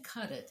it, and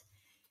cut it,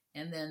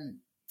 and then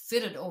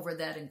fitted over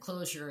that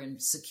enclosure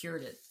and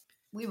secured it.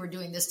 We were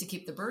doing this to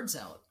keep the birds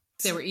out.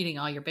 They were eating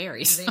all your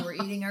berries. They were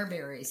eating our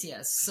berries,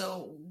 yes.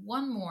 So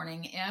one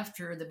morning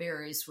after the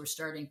berries were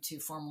starting to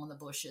form on the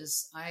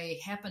bushes, I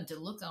happened to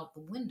look out the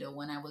window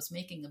when I was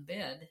making a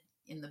bed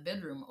in the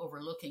bedroom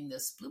overlooking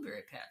this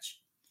blueberry patch,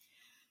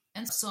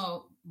 and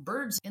saw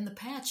birds in the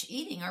patch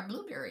eating our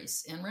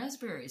blueberries and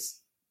raspberries.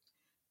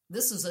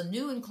 This is a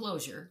new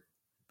enclosure,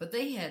 but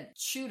they had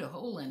chewed a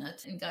hole in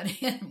it and got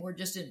in and were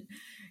just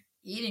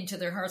eating to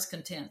their heart's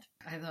content.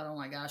 I thought, oh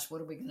my gosh,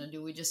 what are we going to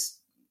do?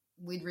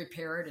 We'd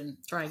repair it and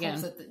try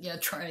again.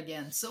 Try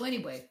again. So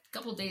anyway, a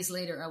couple of days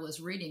later, I was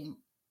reading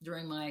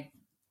during my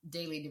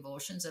daily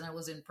devotions, and I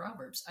was in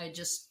Proverbs. I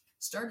just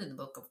started the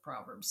book of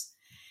Proverbs,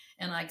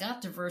 and I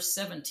got to verse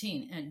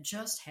 17 and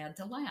just had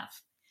to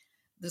laugh.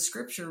 The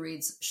scripture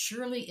reads,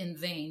 "Surely in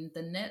vain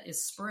the net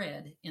is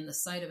spread in the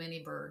sight of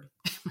any bird."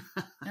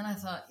 And I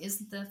thought,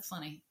 isn't that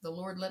funny? The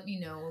Lord let me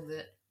know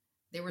that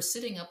they were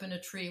sitting up in a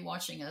tree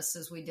watching us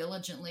as we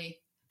diligently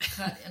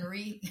cut and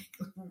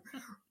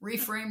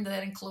reframed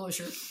that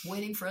enclosure,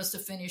 waiting for us to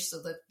finish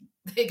so that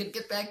they could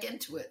get back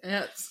into it.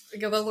 Yes,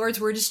 the Lord's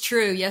word is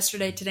true,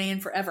 yesterday, today,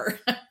 and forever.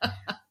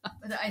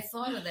 But I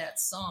thought of that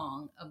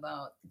song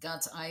about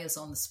God's eye is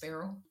on the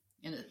sparrow,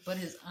 but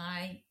his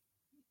eye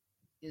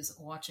is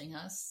watching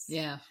us.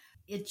 Yeah.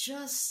 It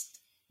just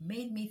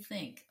made me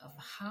think of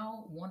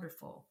how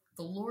wonderful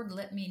the Lord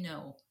let me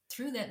know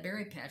through that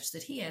berry patch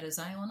that he had his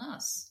eye on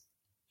us.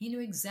 He knew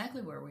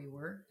exactly where we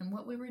were and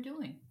what we were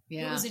doing.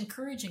 Yeah. It was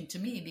encouraging to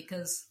me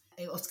because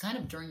it was kind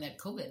of during that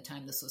COVID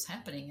time this was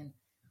happening, and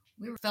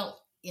we felt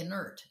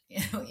inert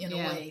in a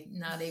way,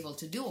 not able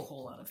to do a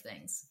whole lot of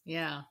things.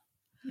 Yeah.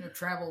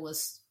 Travel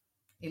was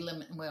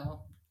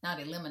not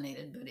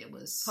eliminated, but it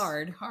was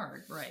hard,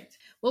 right.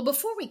 Well,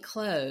 before we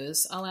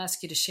close, I'll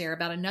ask you to share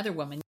about another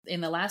woman. In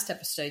the last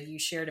episode, you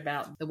shared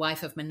about the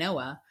wife of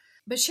Manoah,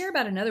 But share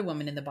about another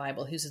woman in the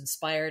Bible who's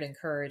inspired,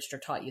 encouraged, or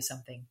taught you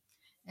something.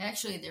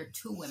 Actually, there are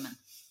two women.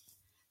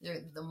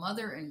 They're the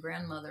mother and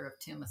grandmother of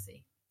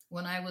Timothy.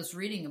 When I was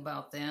reading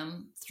about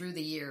them through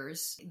the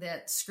years,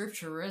 that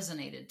scripture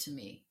resonated to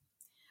me.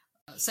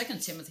 2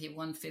 Timothy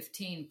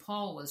 1:15,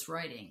 Paul was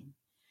writing,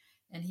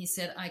 and he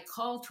said, I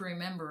call to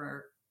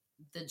remember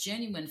the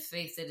genuine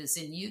faith that is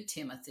in you,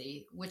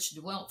 Timothy, which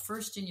dwelt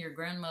first in your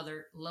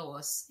grandmother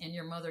Lois and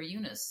your mother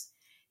Eunice,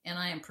 and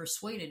I am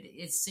persuaded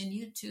it's in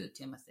you too,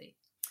 Timothy.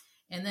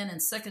 And then in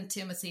 2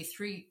 Timothy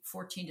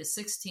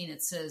 3:14-16,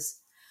 it says,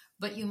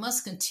 but you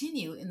must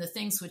continue in the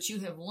things which you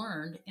have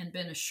learned and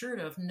been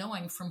assured of,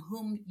 knowing from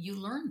whom you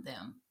learned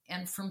them,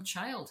 and from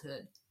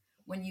childhood,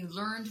 when you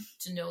learned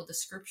to know the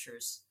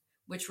scriptures,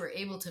 which were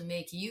able to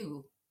make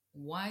you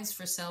wise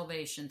for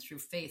salvation through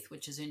faith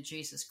which is in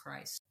Jesus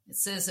Christ. It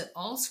says that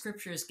all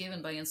scripture is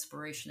given by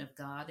inspiration of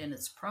God, and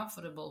it's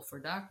profitable for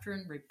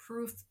doctrine,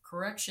 reproof,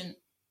 correction,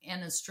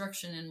 and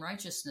instruction in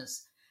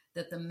righteousness,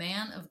 that the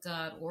man of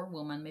God or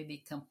woman may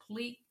be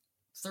complete,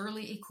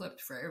 thoroughly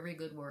equipped for every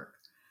good work.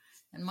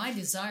 And my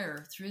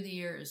desire through the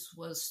years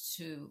was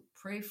to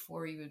pray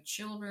for your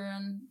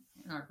children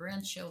and our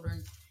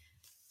grandchildren,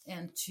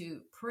 and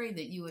to pray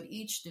that you would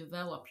each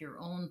develop your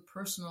own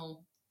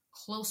personal,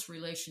 close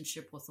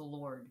relationship with the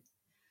Lord.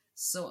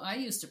 So I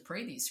used to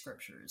pray these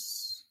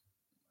scriptures,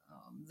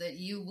 that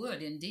you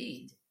would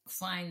indeed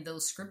find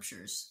those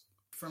scriptures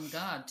from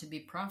God to be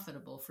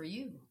profitable for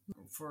you,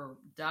 for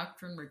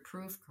doctrine,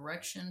 reproof,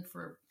 correction,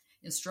 for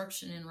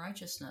instruction in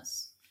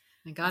righteousness.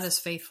 And God is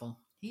faithful.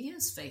 He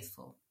is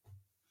faithful.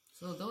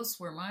 So those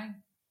were my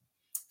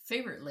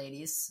favorite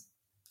ladies,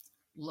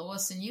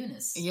 Lois and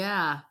Eunice.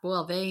 Yeah,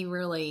 well, they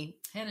really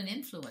had an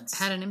influence.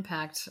 Had an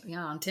impact,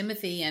 on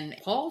Timothy and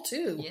Paul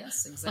too.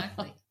 Yes,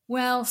 exactly.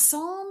 Well,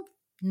 Psalm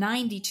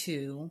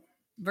 92,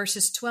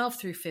 verses 12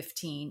 through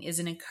 15, is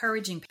an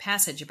encouraging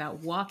passage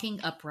about walking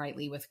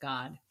uprightly with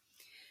God.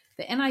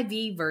 The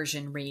NIV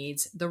version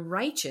reads, the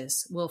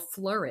righteous will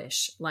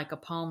flourish like a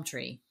palm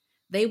tree.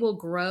 They will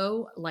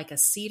grow like a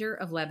cedar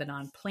of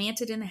Lebanon,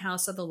 planted in the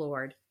house of the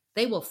Lord.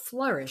 They will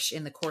flourish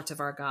in the courts of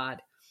our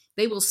God.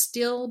 They will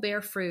still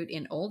bear fruit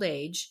in old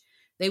age.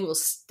 They will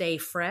stay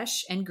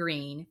fresh and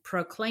green,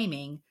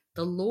 proclaiming,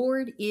 the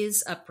Lord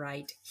is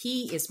upright.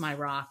 He is my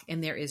rock,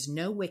 and there is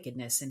no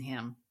wickedness in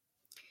him.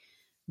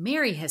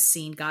 Mary has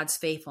seen God's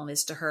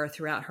faithfulness to her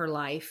throughout her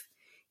life.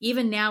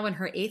 Even now in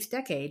her 8th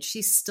decade,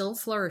 she's still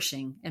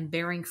flourishing and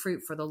bearing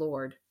fruit for the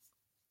Lord.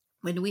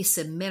 When we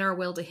submit our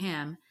will to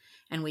him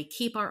and we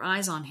keep our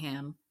eyes on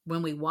him,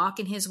 when we walk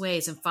in his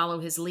ways and follow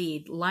his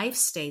lead, life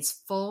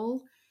stays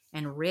full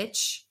and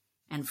rich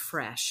and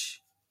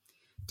fresh.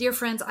 Dear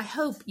friends, I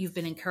hope you've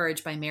been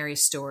encouraged by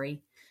Mary's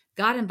story.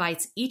 God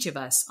invites each of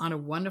us on a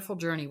wonderful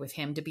journey with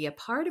him to be a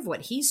part of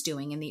what he's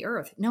doing in the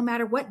earth, no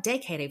matter what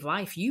decade of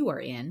life you are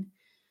in.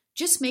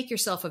 Just make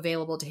yourself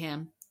available to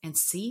him and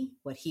see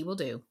what he will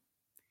do.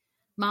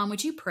 Mom,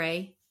 would you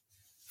pray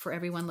for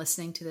everyone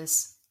listening to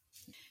this?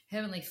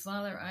 Heavenly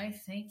Father, I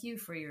thank you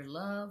for your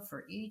love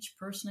for each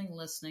person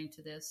listening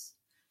to this.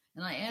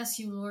 And I ask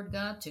you, Lord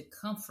God, to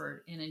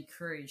comfort and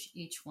encourage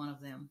each one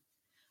of them.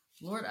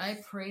 Lord,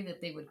 I pray that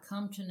they would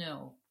come to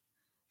know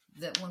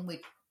that when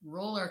we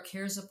roll our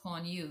cares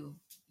upon you,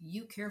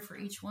 you care for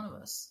each one of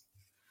us.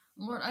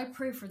 Lord, I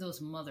pray for those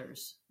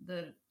mothers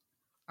that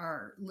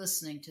are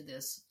listening to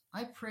this.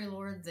 I pray,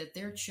 Lord, that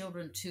their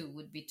children too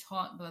would be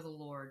taught by the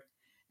Lord,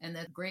 and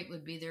that great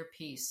would be their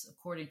peace,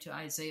 according to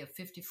Isaiah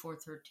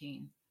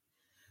 54:13.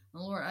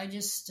 Lord, I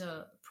just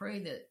pray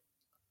that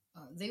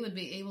they would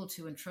be able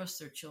to entrust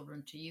their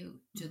children to you,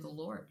 to the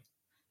Lord,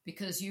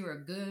 because you are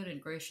a good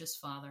and gracious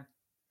Father.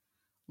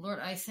 Lord,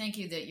 I thank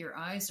you that your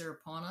eyes are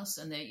upon us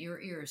and that your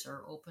ears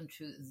are open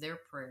to their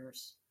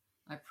prayers.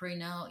 I pray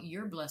now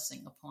your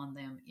blessing upon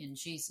them in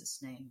Jesus'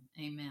 name.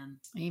 Amen.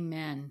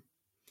 Amen.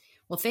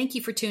 Well, thank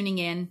you for tuning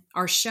in.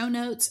 Our show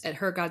notes at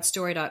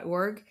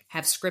hergodstory.org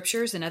have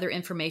scriptures and other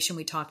information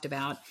we talked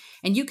about,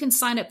 and you can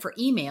sign up for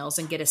emails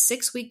and get a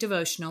 6-week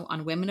devotional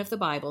on Women of the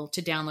Bible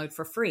to download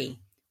for free.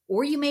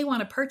 Or you may want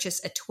to purchase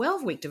a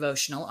 12-week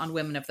devotional on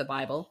Women of the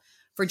Bible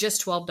for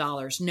just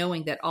 $12,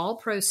 knowing that all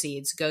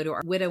proceeds go to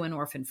our Widow and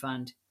Orphan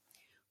Fund.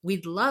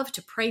 We'd love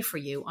to pray for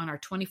you on our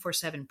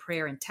 24/7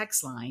 prayer and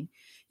text line.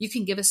 You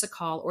can give us a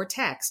call or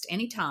text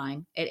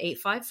anytime at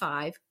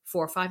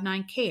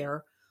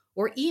 855-459-CARE,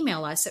 or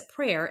email us at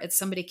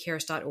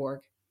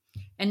prayer@somebodycares.org.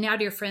 And now,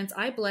 dear friends,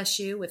 I bless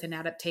you with an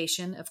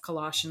adaptation of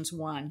Colossians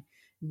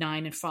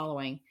 1:9 and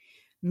following.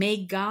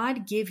 May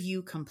God give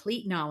you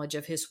complete knowledge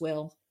of his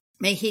will.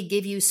 May he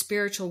give you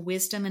spiritual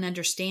wisdom and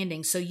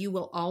understanding so you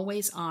will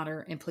always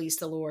honor and please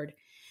the Lord.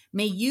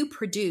 May you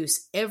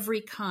produce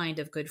every kind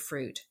of good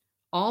fruit,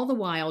 all the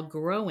while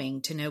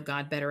growing to know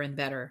God better and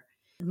better.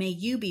 May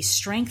you be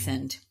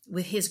strengthened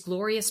with his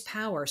glorious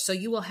power so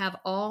you will have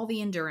all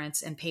the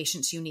endurance and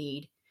patience you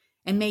need.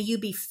 And may you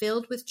be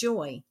filled with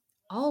joy,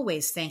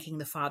 always thanking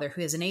the Father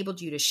who has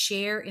enabled you to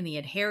share in the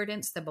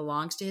inheritance that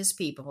belongs to his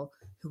people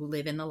who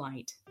live in the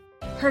light.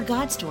 Her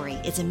God Story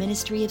is a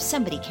ministry of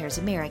Somebody Cares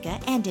America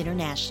and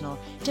International.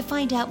 To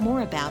find out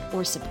more about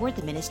or support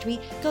the ministry,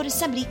 go to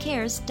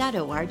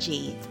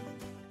somebodycares.org.